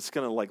 that's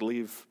going to like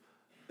leave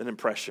an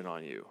impression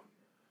on you.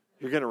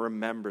 You're going to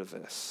remember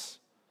this.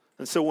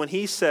 And so when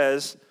he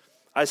says,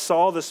 I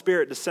saw the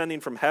Spirit descending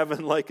from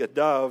heaven like a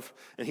dove,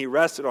 and he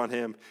rested on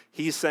him,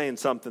 he's saying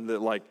something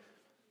that like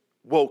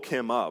woke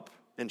him up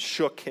and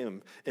shook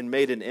him and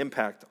made an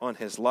impact on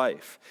his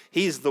life.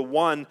 He's the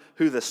one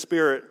who the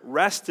Spirit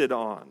rested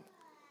on.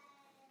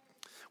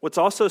 What's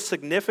also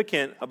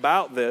significant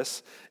about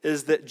this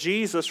is that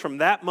Jesus, from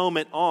that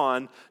moment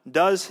on,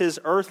 does his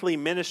earthly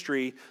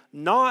ministry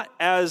not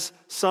as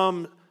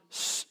some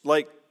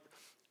like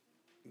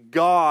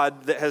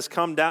God that has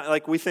come down,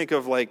 like we think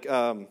of like,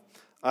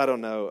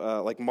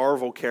 like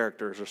Marvel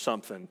characters or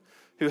something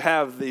who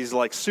have these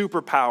like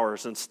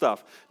superpowers and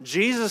stuff.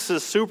 Jesus'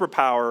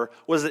 superpower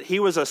was that he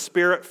was a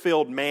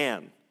spirit-filled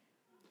man.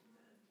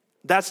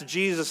 That's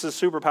Jesus'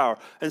 superpower.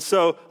 And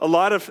so a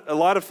lot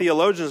of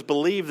theologians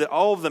believe that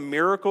all of the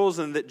miracles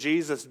and that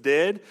Jesus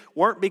did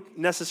weren't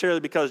necessarily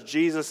because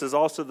Jesus is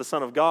also the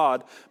Son of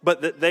God,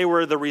 but that they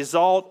were the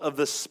result of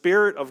the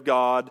Spirit of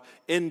God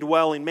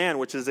indwelling man,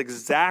 which is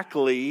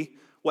exactly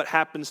what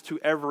happens to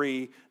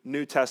every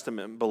New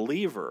Testament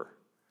believer.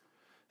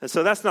 And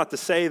so that's not to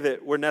say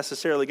that we're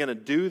necessarily going to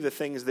do the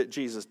things that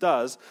Jesus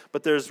does,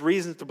 but there's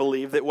reason to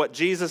believe that what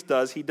Jesus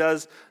does, he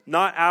does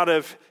not out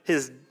of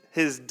his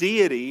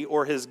deity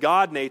or his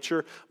God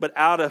nature, but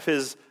out of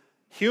his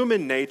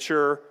human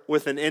nature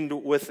with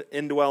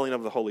indwelling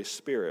of the Holy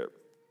Spirit.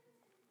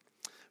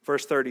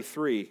 Verse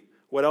 33,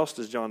 what else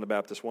does John the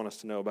Baptist want us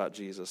to know about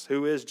Jesus?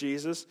 Who is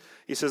Jesus?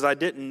 He says, I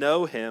didn't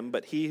know him,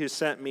 but he who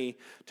sent me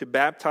to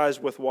baptize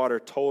with water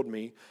told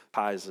me,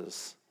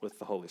 baptizes with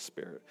the Holy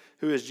Spirit.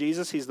 Who is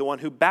Jesus? He's the one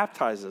who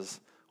baptizes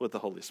with the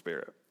Holy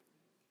Spirit.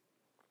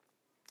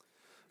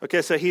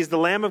 Okay, so he's the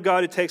Lamb of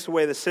God who takes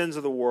away the sins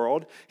of the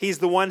world. He's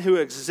the one who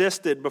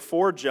existed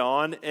before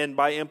John, and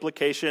by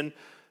implication,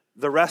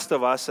 the rest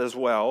of us as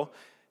well.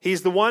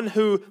 He's the one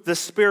who the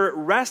Spirit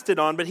rested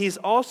on, but he's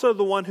also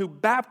the one who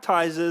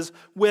baptizes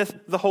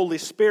with the Holy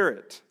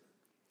Spirit.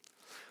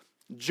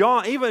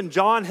 Even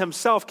John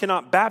himself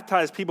cannot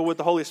baptize people with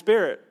the Holy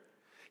Spirit.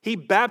 He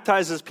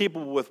baptizes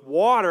people with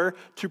water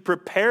to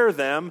prepare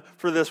them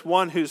for this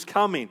one who's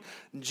coming.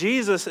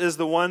 Jesus is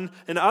the one,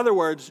 in other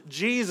words,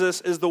 Jesus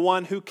is the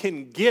one who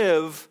can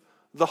give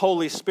the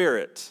Holy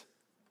Spirit.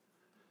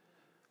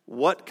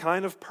 What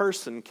kind of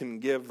person can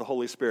give the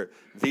Holy Spirit?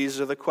 These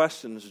are the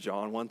questions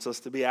John wants us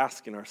to be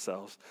asking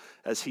ourselves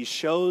as he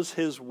shows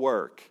his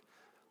work.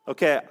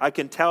 Okay, I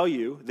can tell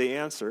you the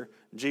answer.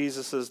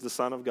 Jesus is the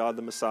Son of God,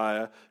 the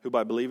Messiah, who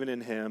by believing in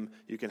him,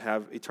 you can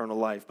have eternal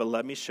life. But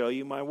let me show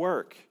you my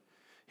work.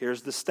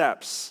 Here's the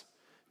steps.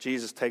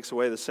 Jesus takes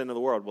away the sin of the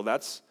world. Well,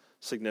 that's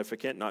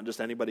significant. Not just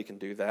anybody can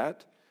do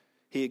that.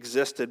 He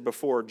existed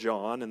before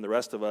John and the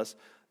rest of us.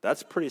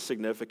 That's pretty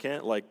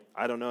significant. Like,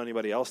 I don't know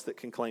anybody else that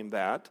can claim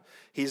that.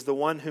 He's the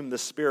one whom the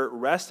Spirit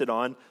rested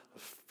on.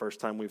 First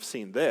time we've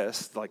seen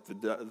this, like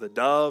the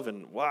dove,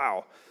 and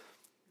wow.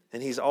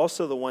 And he's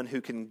also the one who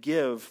can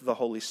give the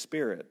Holy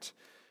Spirit.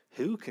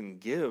 Who can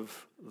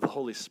give the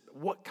Holy Spirit?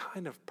 What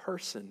kind of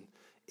person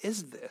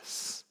is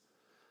this?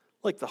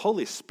 Like, the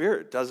Holy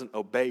Spirit doesn't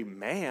obey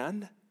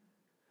man.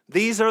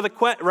 These are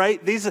the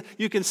right?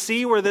 You can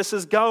see where this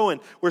is going.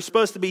 We're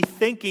supposed to be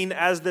thinking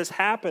as this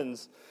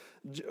happens.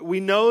 We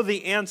know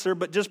the answer,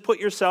 but just put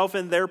yourself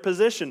in their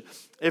position.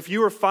 If you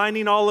were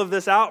finding all of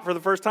this out for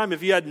the first time,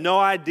 if you had no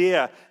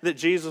idea that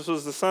Jesus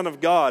was the Son of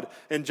God,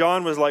 and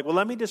John was like, well,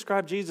 let me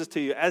describe Jesus to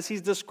you. As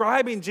he's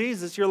describing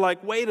Jesus, you're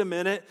like, wait a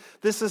minute,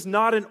 this is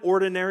not an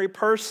ordinary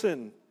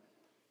person.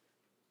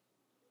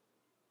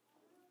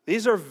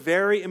 These are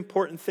very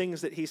important things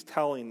that he's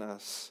telling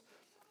us.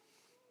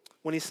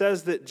 When he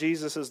says that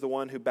Jesus is the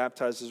one who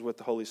baptizes with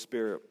the Holy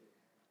Spirit,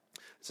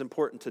 it's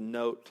important to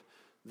note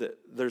that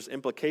there's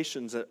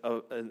implications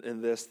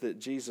in this, that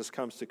Jesus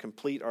comes to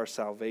complete our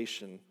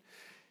salvation.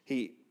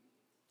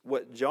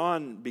 What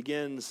John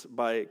begins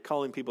by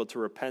calling people to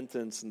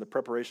repentance and the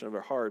preparation of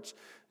their hearts,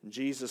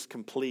 Jesus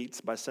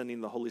completes by sending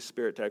the Holy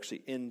Spirit to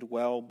actually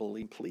indwell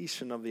belief,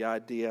 completion of the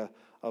idea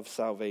of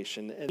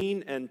salvation,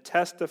 and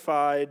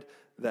testified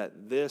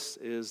that this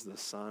is the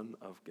Son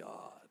of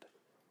God.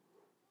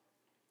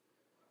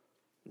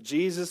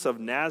 Jesus of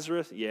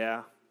Nazareth,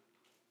 yeah.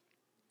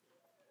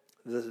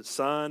 The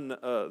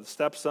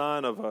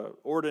stepson of an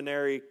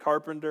ordinary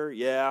carpenter,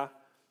 yeah.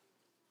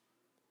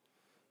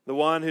 The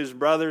one whose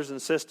brothers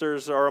and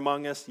sisters are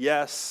among us,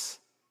 yes.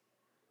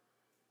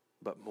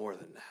 But more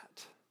than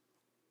that.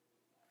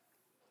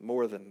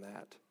 More than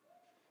that.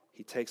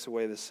 He takes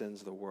away the sins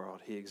of the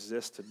world. He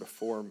existed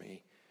before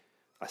me.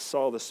 I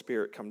saw the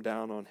Spirit come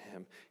down on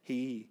him.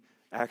 He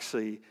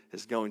actually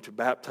is going to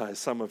baptize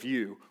some of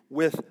you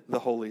with the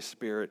Holy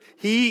Spirit.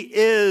 He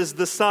is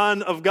the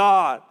Son of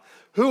God.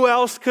 Who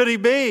else could he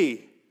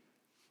be?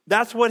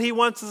 That's what he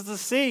wants us to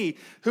see.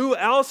 Who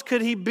else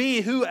could he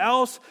be? Who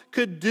else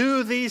could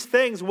do these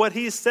things? What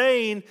he's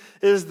saying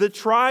is the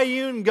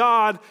triune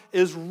God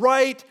is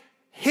right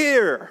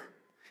here.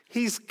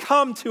 He's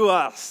come to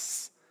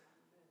us.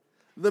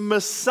 The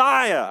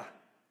Messiah,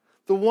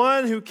 the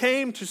one who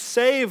came to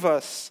save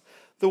us,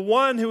 the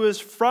one who is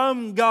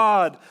from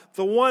God,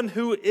 the one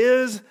who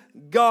is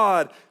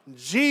God.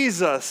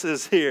 Jesus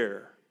is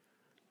here.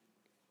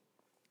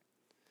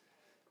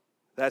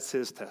 That's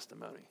his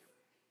testimony.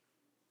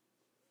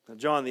 Now,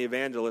 John the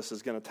Evangelist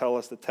is going to tell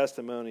us the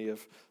testimony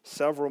of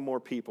several more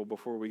people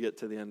before we get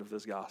to the end of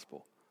this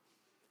gospel.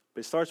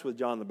 But he starts with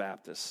John the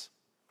Baptist.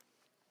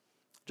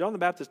 John the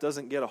Baptist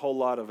doesn't get a whole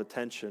lot of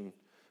attention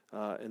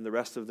in the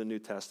rest of the New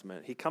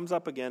Testament. He comes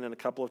up again in a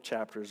couple of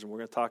chapters, and we're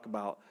going to talk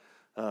about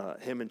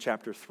him in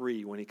chapter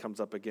 3 when he comes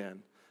up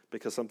again,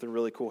 because something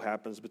really cool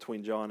happens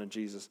between John and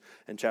Jesus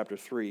in chapter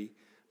 3.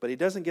 But he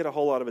doesn't get a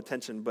whole lot of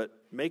attention. But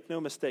make no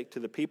mistake,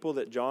 to the people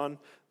that John,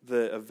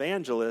 the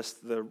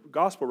evangelist, the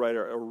gospel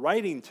writer, are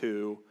writing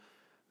to,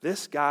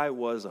 this guy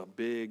was a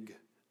big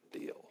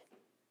deal.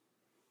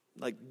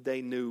 Like,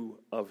 they knew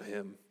of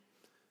him.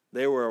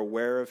 They were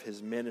aware of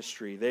his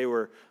ministry. They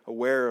were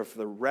aware of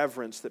the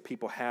reverence that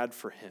people had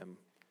for him.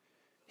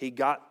 He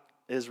got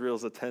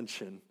Israel's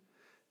attention.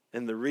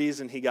 And the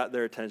reason he got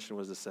their attention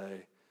was to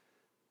say,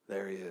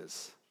 there he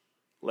is,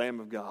 Lamb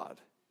of God,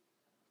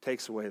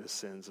 takes away the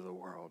sins of the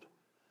world.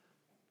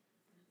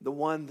 The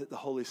one that the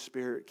Holy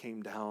Spirit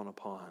came down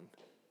upon,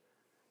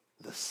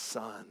 the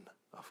Son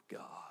of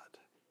God.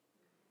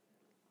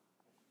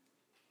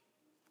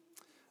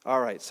 All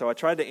right, so I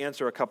tried to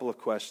answer a couple of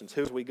questions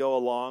as we go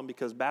along,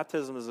 because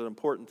baptism is an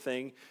important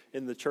thing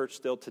in the church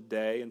still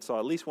today. And so I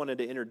at least wanted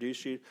to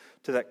introduce you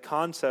to that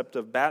concept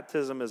of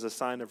baptism as a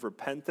sign of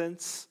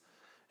repentance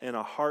and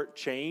a heart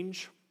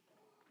change.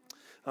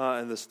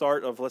 And the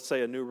start of, let's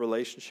say, a new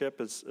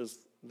relationship is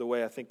the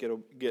way I think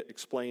it'll get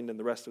explained in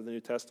the rest of the New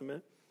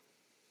Testament.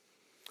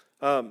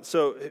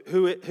 So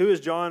who is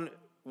John?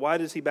 Why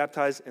does he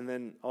baptize? And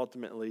then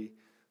ultimately,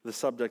 the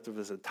subject of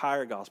his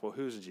entire gospel,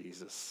 who's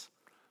Jesus?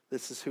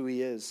 This is who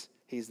he is.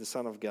 He's the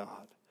Son of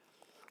God.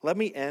 Let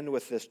me end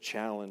with this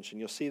challenge, and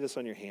you'll see this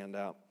on your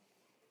handout.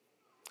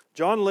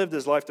 John lived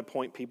his life to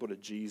point people to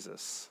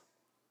Jesus.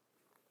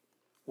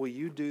 Will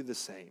you do the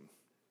same?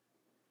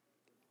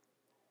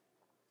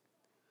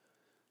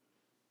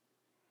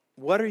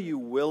 What are you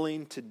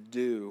willing to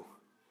do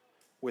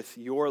with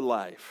your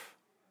life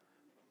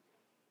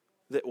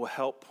that will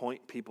help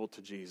point people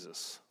to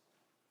Jesus?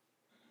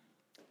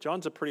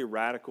 John's a pretty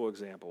radical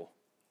example.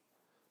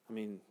 I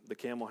mean, the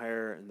camel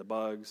hair and the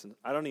bugs, and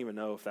I don't even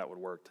know if that would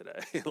work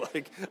today.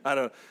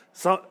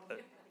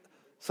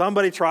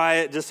 Somebody try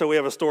it just so we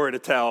have a story to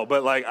tell,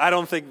 but I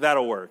don't think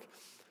that'll work.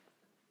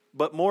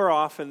 But more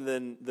often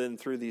than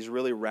through these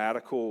really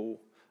radical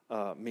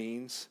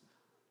means,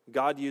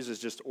 God uses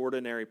just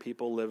ordinary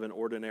people living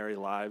ordinary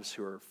lives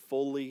who are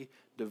fully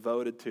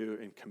devoted to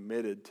and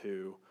committed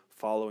to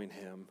following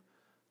him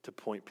to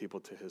point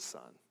people to his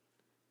Son.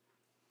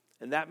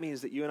 And that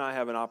means that you and I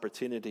have an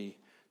opportunity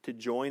to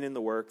join in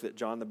the work that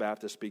John the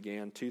Baptist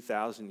began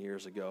 2,000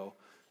 years ago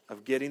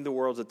of getting the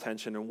world's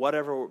attention and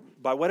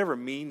by whatever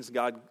means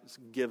God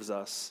gives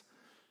us,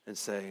 and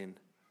saying,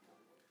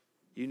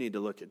 you need to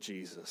look at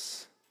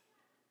Jesus,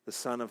 the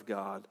Son of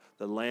God,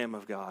 the Lamb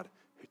of God,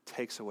 who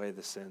takes away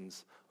the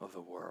sins of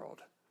the world.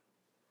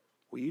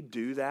 Will you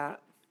do that?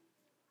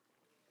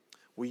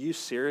 Will you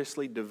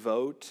seriously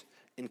devote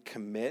and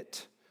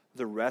commit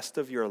the rest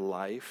of your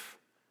life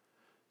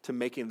to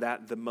making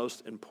that the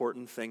most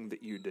important thing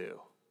that you do?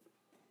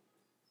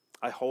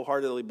 I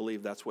wholeheartedly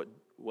believe that's what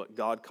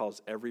God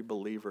calls every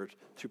believer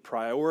to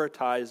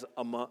prioritize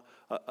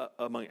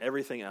among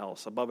everything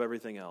else, above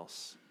everything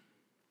else.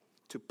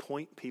 To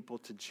point people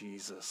to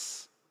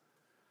Jesus.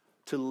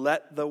 To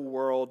let the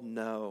world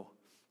know.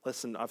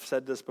 Listen, I've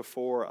said this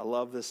before. I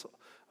love this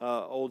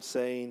old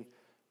saying,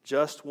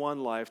 just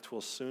one life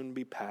will soon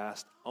be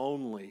past.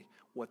 Only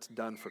what's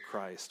done for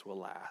Christ will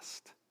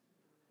last.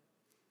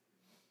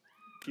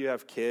 If you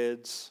have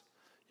kids,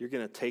 you're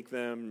going to take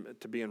them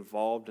to be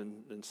involved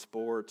in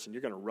sports, and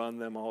you're going to run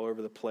them all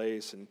over the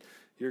place, and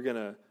you're going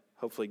to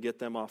hopefully get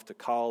them off to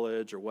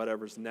college or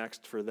whatever's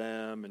next for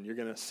them, and you're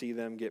going to see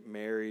them get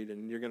married,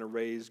 and you're going to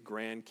raise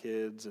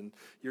grandkids, and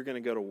you're going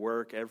to go to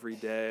work every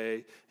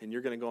day, and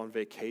you're going to go on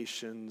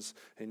vacations,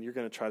 and you're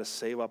going to try to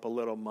save up a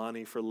little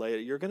money for later.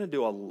 You're going to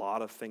do a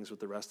lot of things with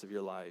the rest of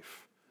your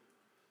life.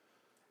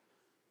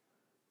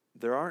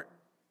 There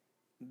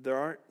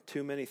aren't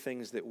too many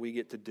things that we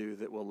get to do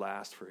that will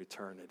last for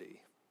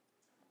eternity.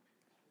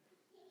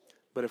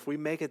 But if we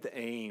make it the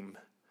aim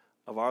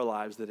of our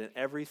lives that in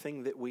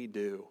everything that we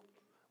do,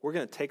 we're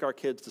going to take our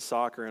kids to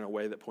soccer in a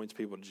way that points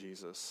people to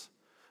Jesus.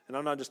 And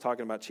I'm not just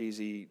talking about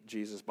cheesy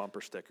Jesus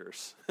bumper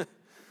stickers.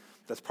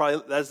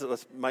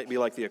 That might be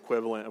like the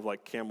equivalent of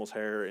like camel's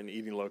hair and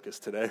eating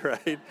locusts today,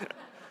 right?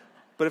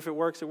 But if it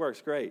works,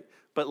 great.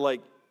 But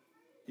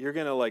you're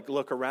going to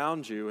look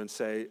around you and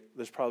say,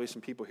 there's probably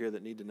some people here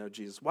that need to know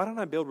Jesus. Why don't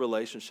I build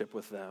relationship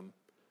with them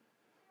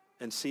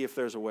and see if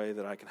there's a way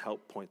that I can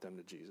help point them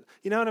to Jesus.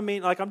 You know what I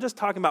mean? Like, I'm just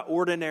talking about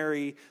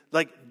ordinary,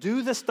 like,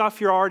 do the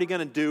stuff you're already going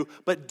to do,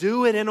 but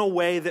do it in a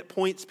way that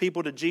points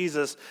people to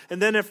Jesus.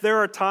 And then if there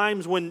are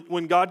times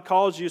when God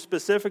calls you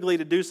specifically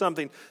to do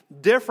something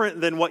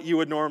different than what you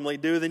would normally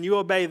do, then you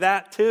obey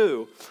that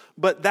too.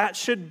 But that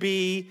should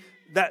be,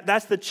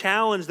 that's the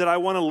challenge that I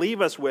want to leave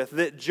us with,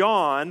 that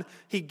John,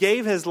 he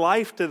gave his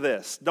life to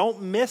this.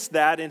 Don't miss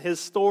that in his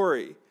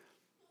story.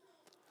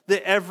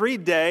 That every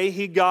day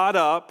he got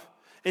up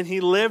and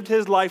he lived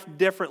his life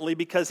differently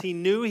because he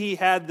knew he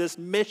had this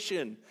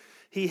mission.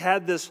 He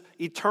had this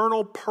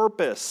eternal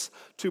purpose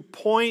to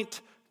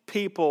point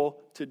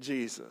people to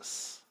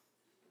Jesus.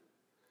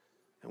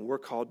 And we're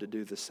called to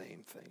do the same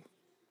thing.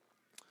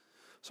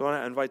 So I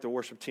want to invite the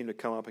worship team to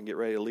come up and get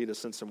ready to lead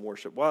us in some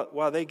worship.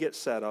 While they get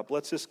set up,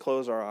 let's just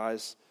close our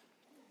eyes,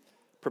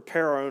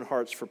 prepare our own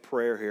hearts for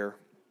prayer here.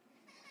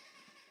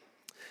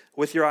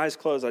 With your eyes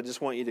closed, I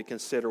just want you to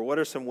consider, what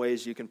are some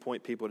ways you can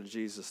point people to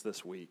Jesus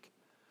this week?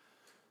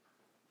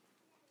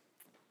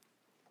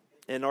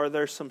 And are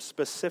there some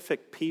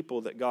specific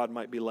people that God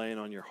might be laying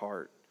on your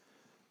heart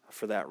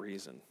for that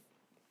reason?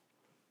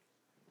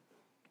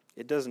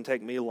 It doesn't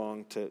take me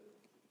long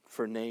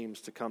for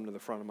names to come to the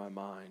front of my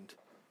mind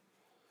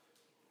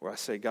where I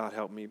say, God,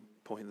 help me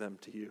point them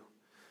to you.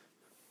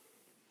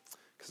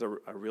 Because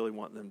I really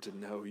want them to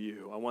know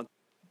you. I want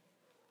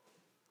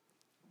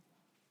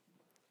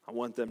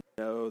them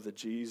to know the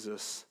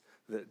Jesus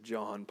that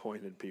John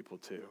pointed people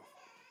to.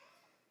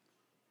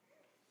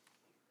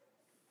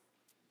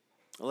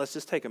 Let's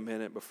just take a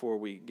minute before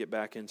we get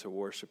back into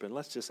worship, and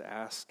let's just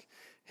ask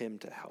him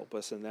to help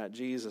us in that.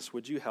 Jesus,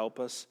 would you help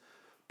us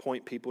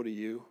point people to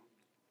you?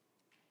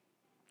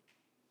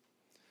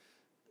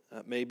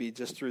 Maybe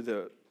just through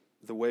the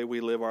way we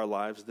live our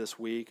lives this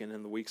week and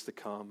in the weeks to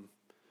come,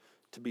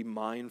 to be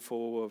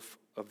mindful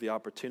of the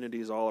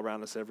opportunities all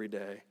around us every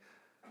day,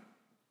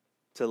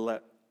 to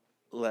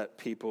let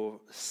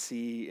people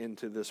see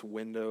into this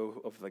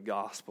window of the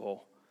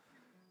gospel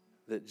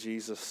that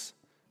Jesus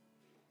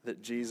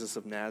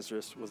of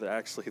Nazareth was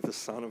actually the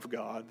Son of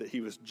God, that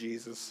he was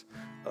Jesus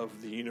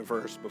of the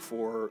universe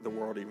before the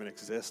world even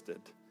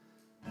existed.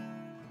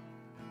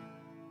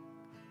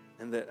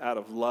 And that out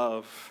of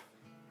love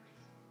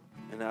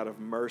and out of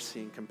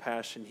mercy and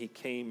compassion, he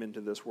came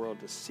into this world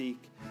to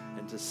seek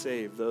and to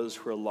save those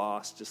who are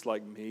lost, just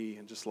like me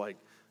and just like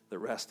the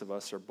rest of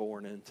us are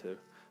born into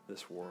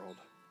this world.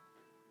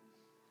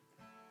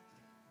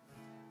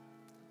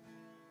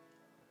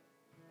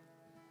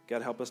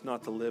 God, help us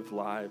not to live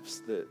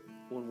lives that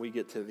when we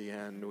get to the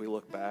end, we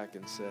look back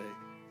and say,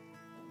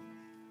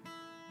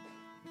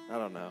 I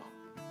don't know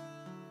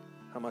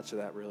how much of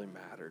that really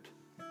mattered.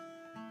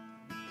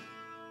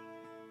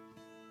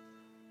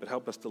 But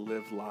help us to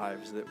live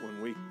lives that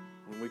when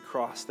we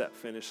cross that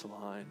finish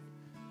line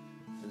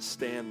and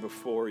stand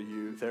before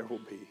you, there will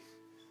be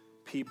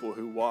people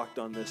who walked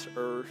on this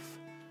earth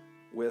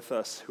with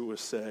us who will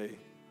say,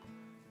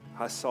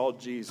 I saw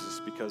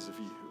Jesus because of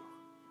you.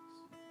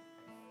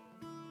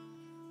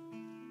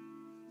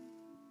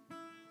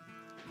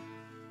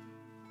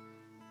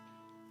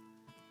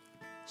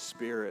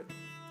 Spirit,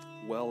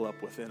 well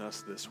up within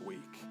us this week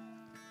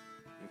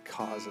and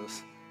cause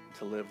us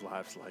to live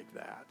lives like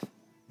that.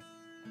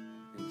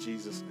 In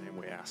Jesus' name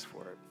we ask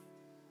for it.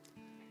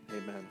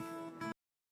 Amen.